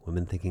way,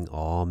 women thinking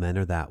all men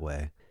are that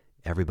way.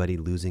 Everybody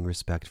losing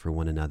respect for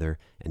one another,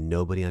 and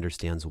nobody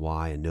understands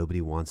why, and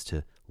nobody wants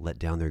to let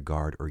down their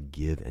guard or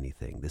give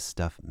anything. This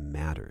stuff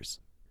matters.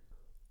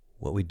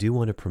 What we do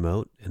want to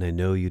promote, and I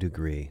know you'd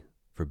agree,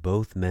 for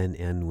both men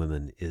and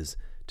women is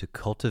to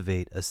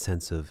cultivate a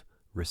sense of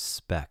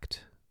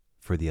respect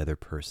for the other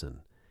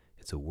person.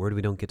 It's a word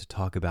we don't get to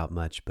talk about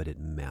much, but it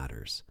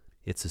matters.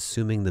 It's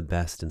assuming the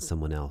best in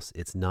someone else.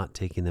 It's not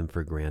taking them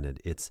for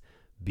granted. It's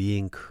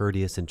being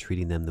courteous and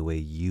treating them the way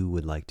you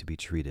would like to be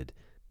treated.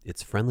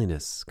 It's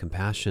friendliness,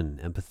 compassion,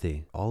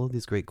 empathy, all of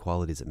these great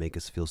qualities that make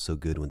us feel so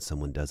good when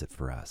someone does it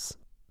for us.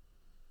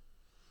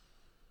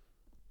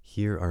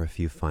 Here are a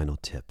few final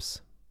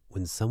tips.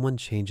 When someone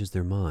changes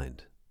their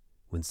mind,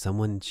 when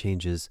someone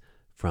changes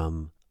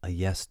from a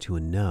yes to a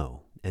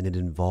no, and it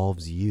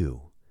involves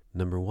you,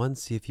 number one,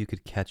 see if you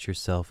could catch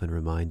yourself and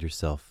remind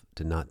yourself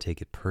to not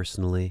take it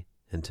personally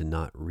and to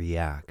not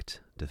react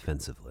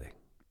defensively.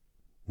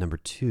 Number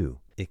two,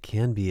 it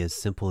can be as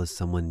simple as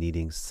someone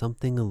needing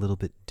something a little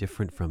bit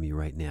different from you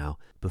right now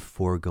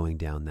before going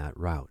down that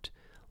route,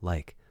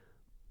 like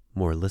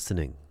more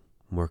listening,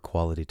 more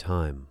quality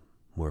time,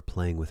 more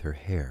playing with her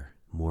hair,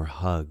 more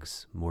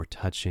hugs, more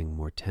touching,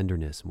 more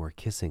tenderness, more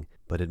kissing,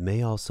 but it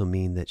may also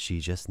mean that she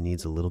just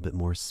needs a little bit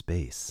more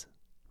space.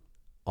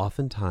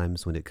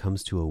 Oftentimes, when it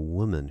comes to a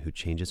woman who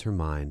changes her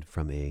mind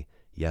from a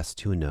yes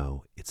to a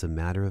no, it's a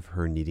matter of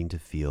her needing to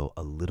feel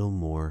a little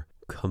more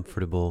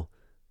comfortable,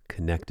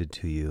 connected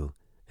to you,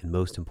 and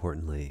most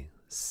importantly,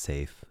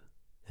 safe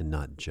and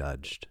not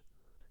judged.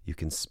 You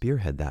can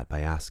spearhead that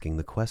by asking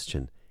the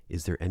question,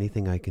 is there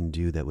anything I can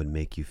do that would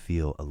make you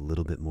feel a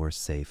little bit more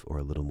safe or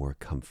a little more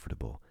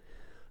comfortable?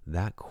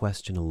 That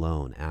question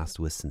alone, asked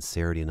with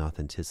sincerity and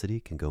authenticity,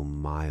 can go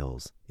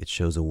miles. It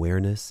shows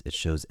awareness, it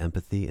shows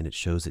empathy, and it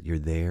shows that you're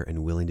there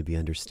and willing to be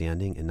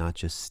understanding and not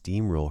just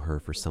steamroll her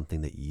for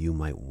something that you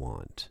might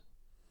want.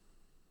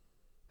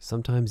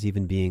 Sometimes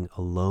even being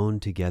alone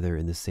together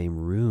in the same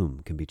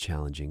room can be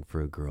challenging for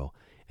a girl,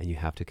 and you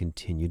have to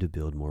continue to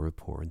build more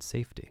rapport and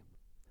safety.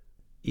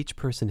 Each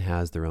person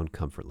has their own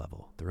comfort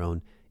level, their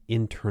own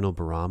internal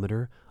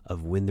barometer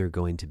of when they're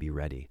going to be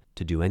ready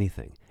to do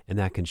anything. And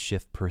that can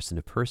shift person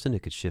to person,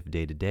 it could shift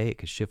day to day, it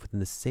could shift within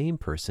the same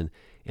person,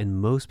 and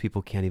most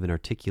people can't even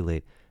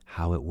articulate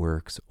how it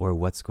works or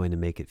what's going to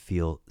make it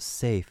feel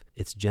safe.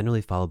 It's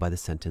generally followed by the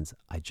sentence,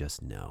 I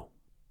just know.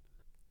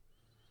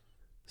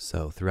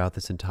 So throughout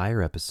this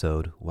entire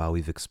episode, while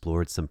we've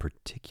explored some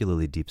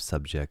particularly deep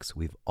subjects,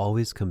 we've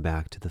always come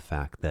back to the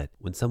fact that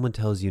when someone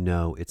tells you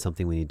no, it's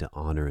something we need to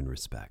honor and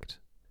respect.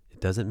 It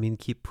doesn't mean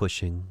keep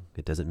pushing.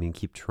 It doesn't mean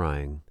keep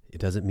trying. It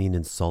doesn't mean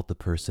insult the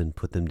person,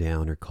 put them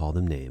down, or call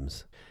them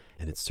names.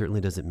 And it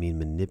certainly doesn't mean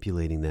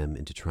manipulating them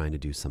into trying to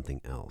do something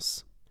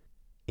else.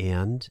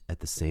 And at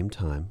the same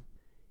time,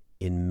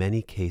 in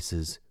many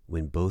cases,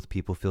 when both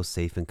people feel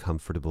safe and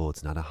comfortable,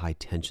 it's not a high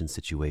tension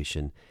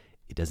situation.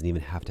 It doesn't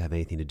even have to have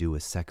anything to do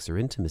with sex or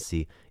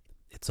intimacy.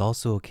 It's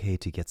also okay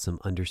to get some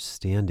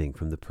understanding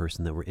from the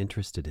person that we're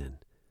interested in.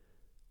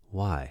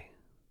 Why?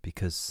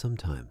 Because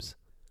sometimes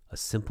a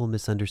simple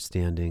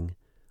misunderstanding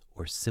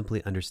or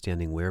simply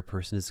understanding where a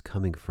person is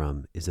coming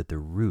from is at the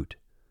root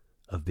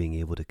of being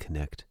able to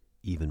connect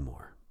even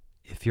more.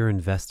 If you're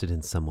invested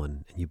in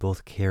someone and you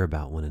both care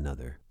about one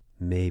another,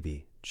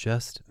 maybe,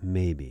 just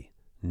maybe,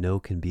 no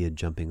can be a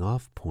jumping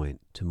off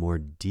point to more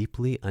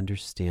deeply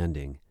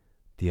understanding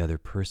the other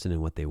person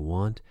and what they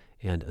want,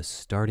 and a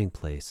starting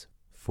place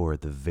for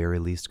at the very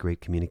least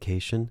great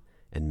communication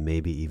and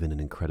maybe even an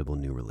incredible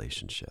new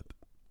relationship.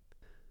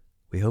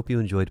 We hope you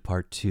enjoyed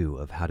part 2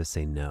 of How to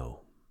Say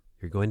No.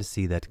 You're going to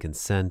see that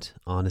consent,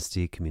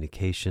 honesty,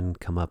 communication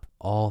come up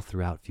all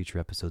throughout future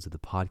episodes of the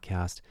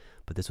podcast,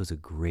 but this was a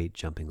great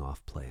jumping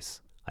off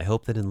place. I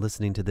hope that in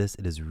listening to this,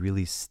 it has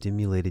really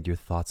stimulated your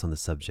thoughts on the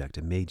subject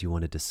and made you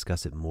want to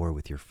discuss it more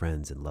with your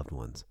friends and loved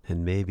ones.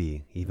 And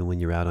maybe even when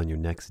you're out on your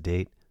next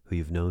date, who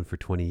you've known for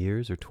 20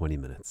 years or 20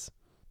 minutes.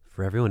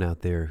 For everyone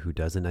out there who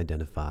doesn't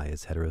identify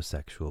as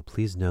heterosexual,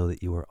 please know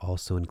that you are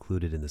also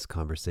included in this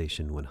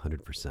conversation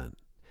 100%.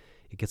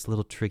 It gets a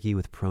little tricky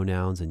with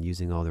pronouns and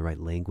using all the right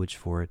language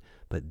for it,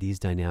 but these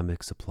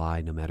dynamics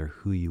apply no matter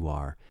who you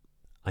are.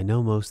 I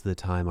know most of the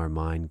time our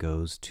mind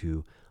goes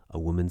to a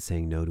woman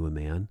saying no to a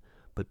man,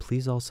 but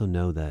please also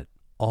know that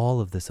all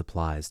of this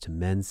applies to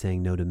men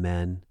saying no to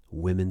men,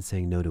 women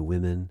saying no to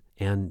women,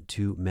 and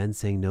to men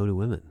saying no to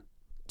women.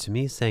 To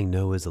me, saying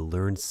no is a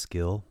learned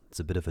skill. It's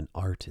a bit of an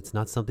art. It's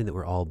not something that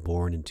we're all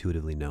born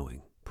intuitively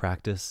knowing.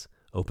 Practice,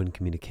 open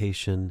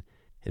communication,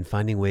 and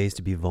finding ways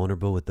to be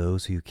vulnerable with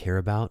those who you care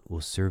about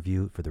will serve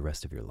you for the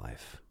rest of your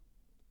life.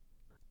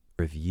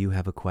 If you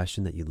have a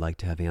question that you'd like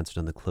to have answered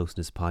on the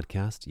Closeness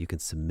podcast, you can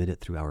submit it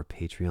through our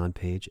Patreon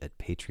page at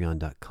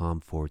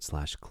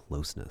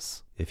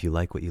patreon.com/closeness. If you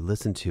like what you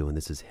listen to and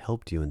this has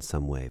helped you in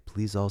some way,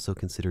 please also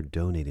consider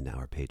donating to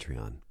our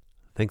Patreon.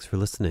 Thanks for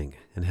listening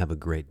and have a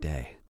great day.